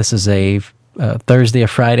 2013. This is a Thursday, a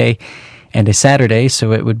Friday, and a Saturday,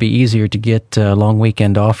 so it would be easier to get a long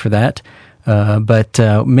weekend off for that. But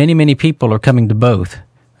many people are coming to both.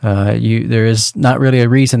 There is not really a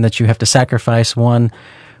reason that you have to sacrifice one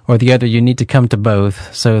or the other. You need to come to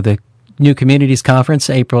both. So the New Communities Conference,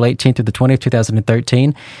 April 18th to the 20th,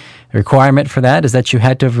 2013. The requirement for that is that you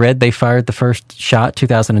had to have read They Fired the First Shot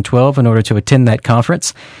 2012 in order to attend that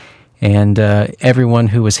conference. And everyone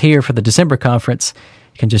who was here for the December conference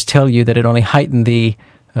can just tell you that it only heightened the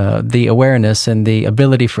awareness and the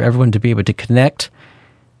ability for everyone to be able to connect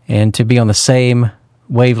and to be on the same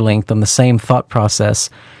wavelength, on the same thought process,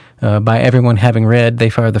 by everyone having read They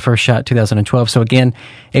Fired the First Shot 2012. So again,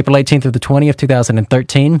 April 18th through the 20th,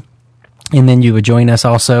 2013. And then you would join us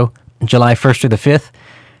also July 1st through the 5th,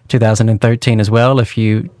 2013 as well. If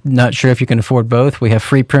you're not sure if you can afford both, we have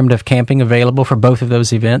free primitive camping available for both of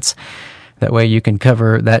those events. That way you can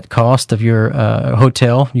cover that cost of your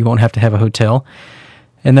hotel. You won't have to have a hotel.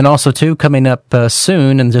 And then also, too, coming up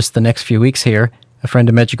soon, in just the next few weeks here, a Friend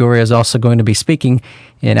of Medjugorje is also going to be speaking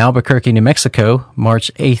in Albuquerque, New Mexico,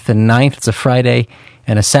 March 8th and 9th. It's a Friday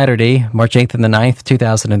and a Saturday, March 8th and the 9th,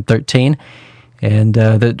 2013. And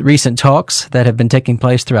the recent talks that have been taking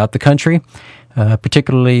place throughout the country,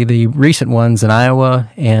 particularly the recent ones in Iowa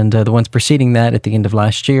and the ones preceding that at the end of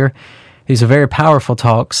last year, these are very powerful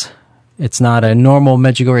talks. It's not a normal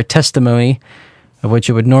Medjugorje testimony of what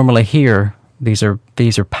you would normally hear. These are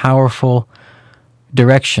powerful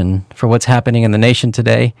direction for what's happening in the nation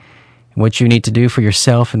today and what you need to do for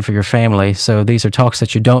yourself and for your family. So these are talks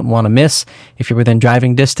that you don't want to miss if you're within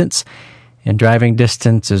driving distance. And driving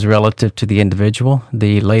distance is relative to the individual.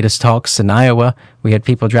 The latest talks in Iowa, we had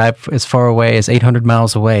people drive as far away as 800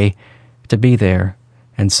 miles away to be there.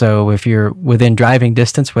 And so if you're within driving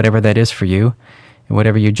distance, whatever that is for you, and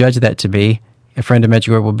whatever you judge that to be, a Friend of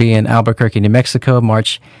Medjugorje will be in Albuquerque, New Mexico,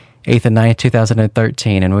 March 8th and 9th,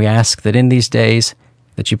 2013. And we ask that in these days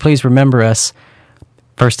that you please remember us,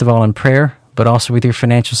 first of all in prayer, but also with your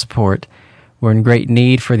financial support. We're in great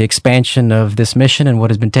need for the expansion of this mission and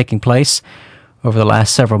what has been taking place over the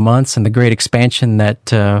last several months, and the great expansion that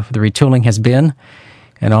the retooling has been,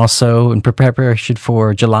 and also in preparation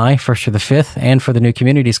for July 1st through the 5th, and for the New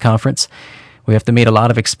Communities Conference. We have to meet a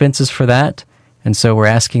lot of expenses for that, and so we're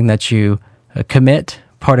asking that you commit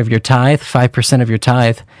part of your tithe, 5% of your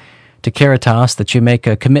tithe, to Caritas, that you make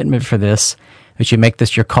a commitment for this, that you make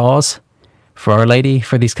this your cause for Our Lady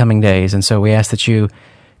for these coming days. And so we ask that you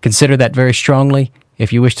consider that very strongly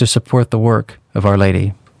if you wish to support the work of Our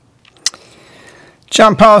Lady.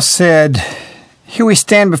 John Paul said, "Here we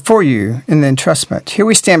stand before you in the entrustment. Here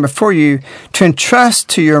we stand before you to entrust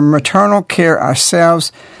to your maternal care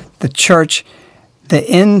ourselves, the church,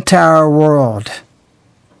 the entire world."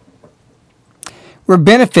 We're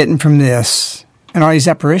benefiting from this and all these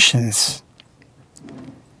apparitions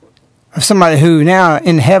of somebody who now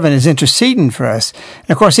in heaven is interceding for us. And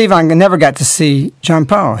of course, Yvonne never got to see John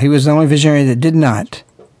Paul. He was the only visionary that did not.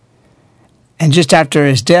 And just after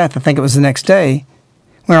his death, I think it was the next day,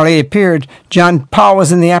 when Our Lady appeared, John Paul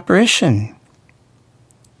was in the apparition.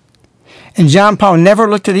 And John Paul never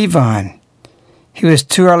looked at Yvonne. He was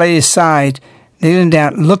to Our Lady's side, kneeling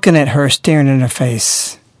down, looking at her, staring in her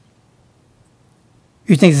face.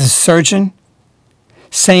 You think it's a surgeon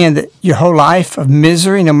saying that your whole life of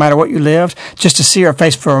misery, no matter what you lived, just to see her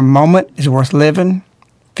face for a moment is worth living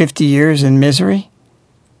 50 years in misery?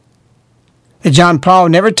 That John Paul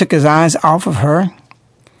never took his eyes off of her,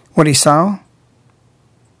 what he saw?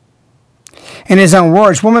 In his own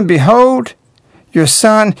words, "Woman, behold your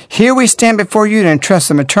son. Here we stand before you to entrust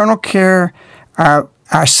the maternal care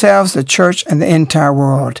ourselves, the church, and the entire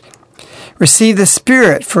world. Receive the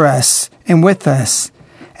Spirit for us and with us,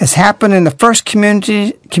 as happened in the first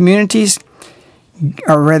communities,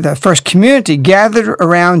 or rather, the first community gathered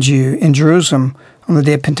around you in Jerusalem on the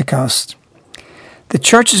day of Pentecost." The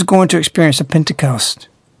church is going to experience a Pentecost.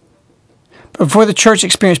 But before the church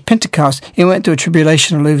experienced Pentecost, it went through a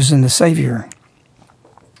tribulation of losing the Savior.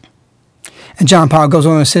 And John Paul goes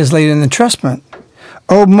on and says later in the entrustment,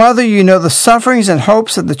 "O Mother, you know the sufferings and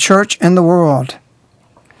hopes of the church and the world.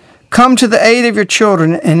 Come to the aid of your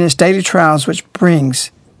children in its daily trials which brings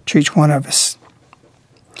to each one of us.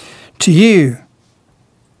 To you,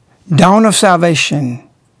 dawn of salvation,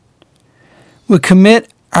 we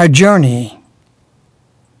commit our journey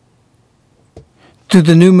through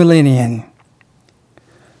the new millennium,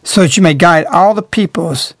 so that you may guide all the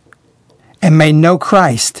peoples and may know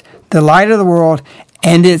Christ, the light of the world,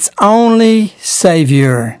 and its only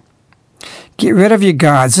Savior. Get rid of your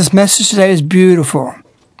gods. This message today is beautiful.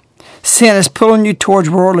 Sin is pulling you towards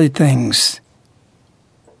worldly things.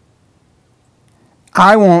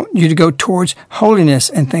 I want you to go towards holiness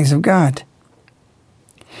and things of God.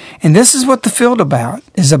 And this is what the field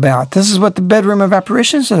is about. This is what the bedroom of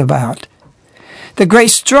apparitions is about. The great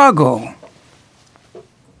struggle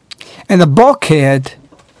and the bulkhead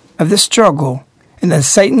of this struggle and the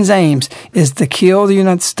Satan's aims is to kill the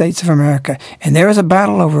United States of America. And there is a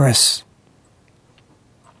battle over us.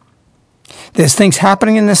 There's things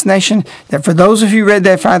happening in this nation that for those of you who read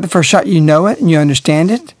that Friday the First Shot, you know it and you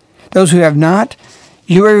understand it. Those who have not,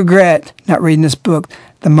 you will regret not reading this book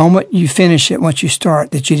the moment you finish it, once you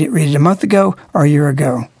start, that you didn't read it a month ago or a year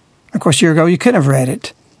ago. Of course, a year ago you couldn't have read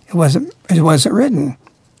it. It wasn't written.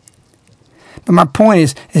 But my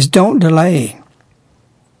point is don't delay.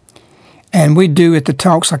 And we do at the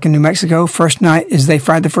talks, like in New Mexico, first night is they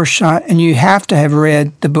fired the first shot, and you have to have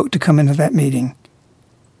read the book to come into that meeting.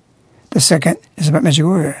 The second is about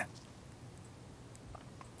Medjugorje.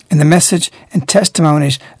 And the message and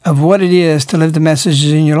testimonies of what it is to live the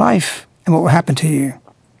messages in your life and what will happen to you.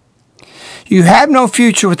 You have no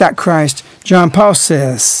future without Christ, John Paul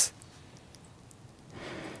says.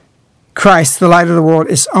 Christ, the light of the world,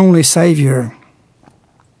 is only Savior.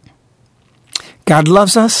 God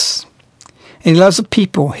loves us, and He loves the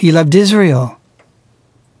people. He loved Israel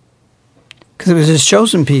because it was His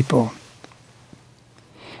chosen people.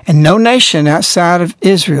 And no nation outside of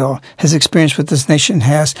Israel has experienced what this nation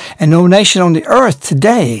has, and no nation on the earth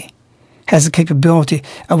today has the capability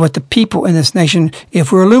of what the people in this nation,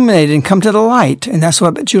 if we're illuminated and come to the light, and that's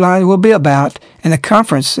what July will be about, and the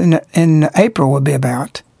conference in April will be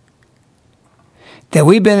about, that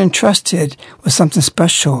we've been entrusted with something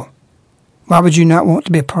special. Why would you not want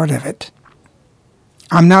to be a part of it?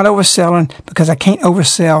 I'm not overselling because I can't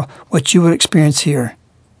oversell what you would experience here.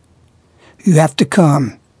 You have to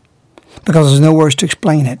come because there's no words to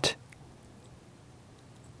explain it.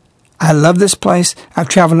 I love this place. I've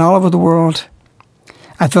traveled all over the world.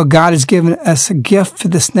 I feel God has given us a gift for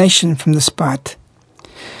this nation from the spot.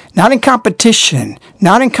 Not in competition,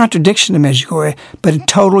 not in contradiction to Medjugorje, but in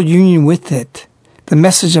total union with it. The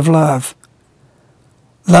message of love.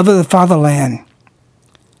 Love of the fatherland.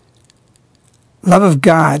 Love of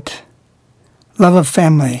God. Love of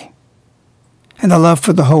family. And the love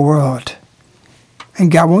for the whole world. And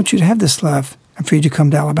God wants you to have this love and for you to come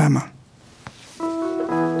to Alabama.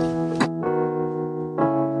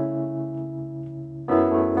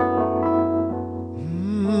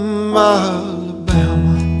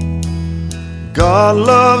 Alabama, God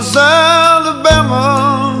loves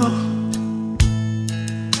Alabama.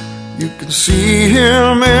 You can see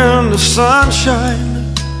Him in the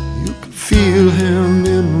sunshine, you can feel Him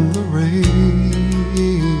in the rain.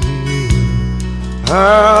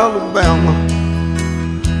 Alabama,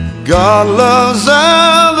 God loves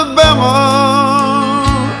Alabama,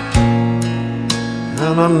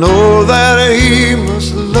 and I know that He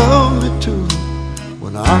must love me too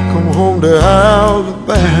when I come home to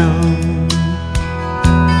Alabama.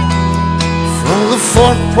 From the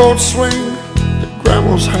front porch swing to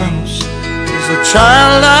Grandma's house, as a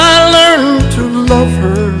child I learned to love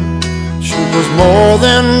her. She was more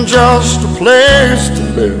than just a place to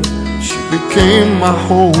live. She became my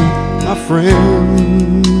home, my friend.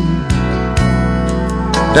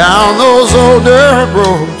 Down those old dirt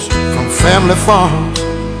roads, from family farms,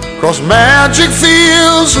 across magic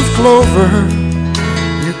fields of clover,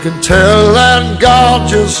 you can tell that God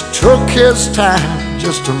just took His time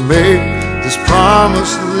just to make this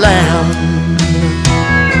promised land.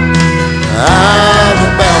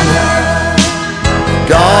 Alabama,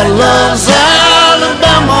 God loves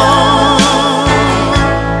Alabama.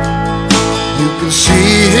 You can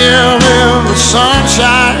see Him in the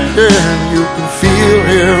sunshine, and you can feel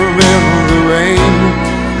Him in the rain.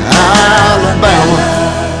 Alabama,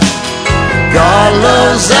 God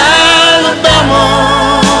loves Alabama.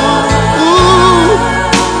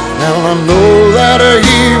 And I know that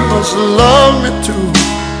He must love me too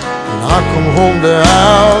when I come home to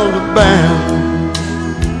Alabama.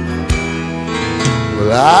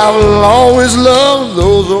 Well, I will always love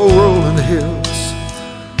those old rolling hills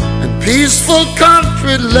and peaceful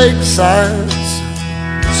country lakesides.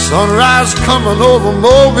 Sunrise coming over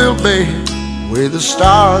Mobile Bay, where the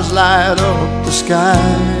stars light up the sky.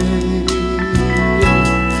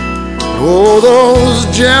 Oh, those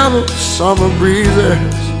gentle summer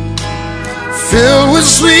breezes filled with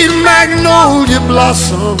sweet magnolia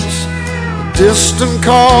blossoms, the distant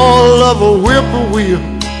call of a whippoorwill,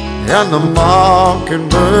 and the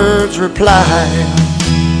mockingbirds reply.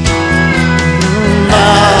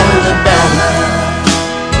 Alabama,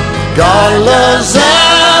 God loves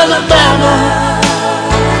Alabama.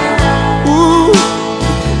 Ooh,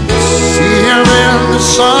 see him in the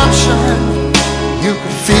sunshine, you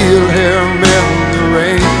can feel him in the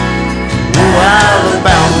rain. Ooh,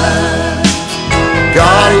 Alabama,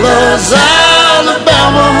 God loves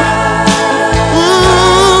Alabama.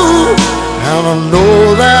 Ooh, and I know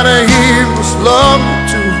that he must love me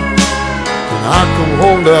too when I come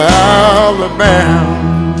home to Alabama.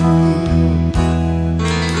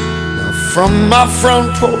 Now from my front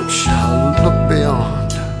porch I look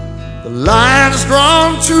beyond the lines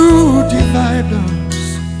drawn to divide us,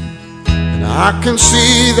 and I can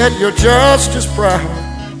see that you're just as proud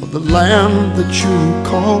of the land that you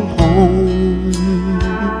call home.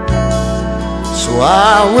 So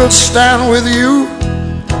I will stand with you,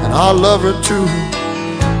 and I'll love her too.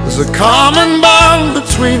 There's a common bond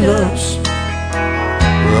between us.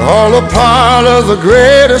 We're all a part of the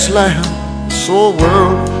greatest land this whole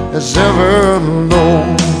world has ever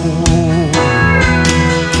known.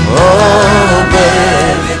 Oh,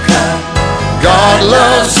 America, God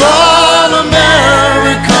loves all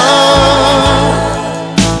America.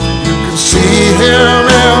 You can see him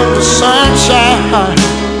in the sunshine,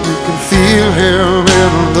 you can feel him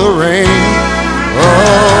in the rain.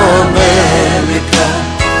 Oh, America,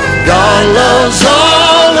 God loves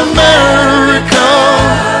all America.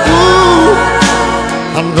 Ooh,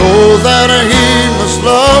 I know that he must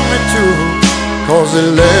love me too, 'cause he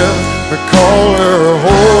let me call her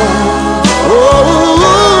home. Oh,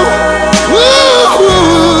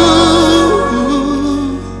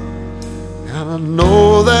 and I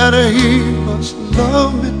know that he must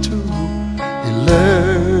love me too. He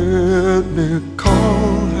let me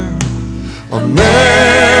call her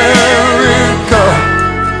America,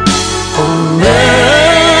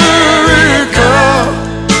 America.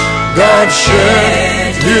 God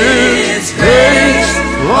shed his grace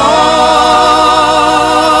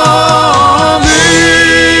on me.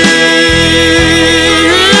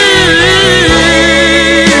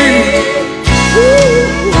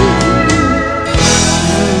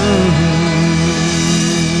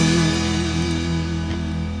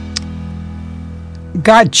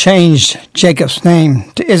 God changed Jacob's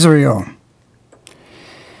name to Israel.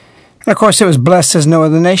 And of course, it was blessed as no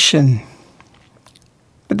other nation.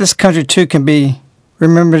 But this country too can be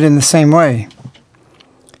remembered in the same way.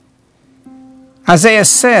 Isaiah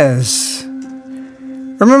says,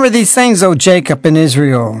 "Remember these things, O Jacob and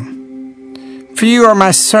Israel, for you are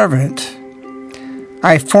my servant.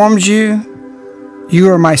 I formed you, you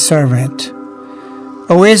are my servant.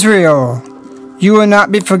 O Israel, you will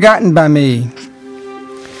not be forgotten by me.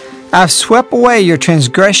 I've swept away your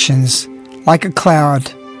transgressions like a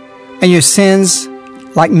cloud, and your sins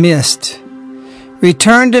like mist.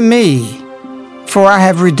 Return to me, for I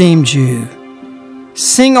have redeemed you.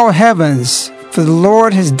 Sing, O heavens, for the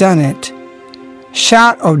Lord has done it.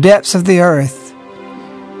 Shout, O depths of the earth.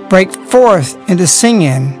 Break forth into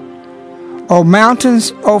singing, O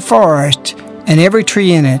mountains, O forest, and every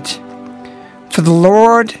tree in it. For the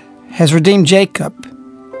Lord has redeemed Jacob,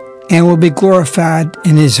 and will be glorified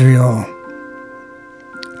in Israel."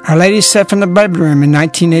 Our Lady said from the baby room in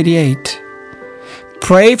 1988,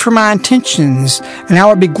 "Pray for my intentions, and I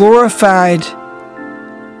will be glorified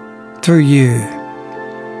through you."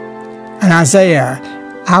 And Isaiah,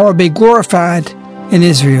 "I will be glorified in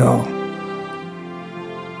Israel."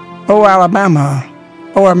 O Alabama,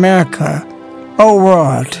 O America, O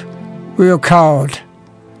world, we are called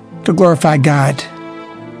to glorify God.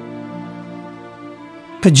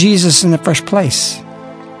 Put Jesus in the first place.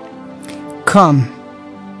 Come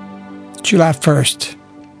July 1st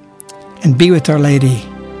and be with Our Lady.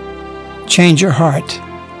 Change your heart,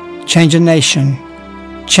 change a nation,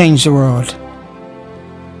 change the world.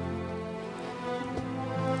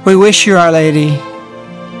 We wish you, Our Lady.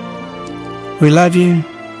 We love you.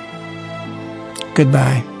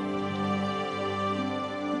 Goodbye.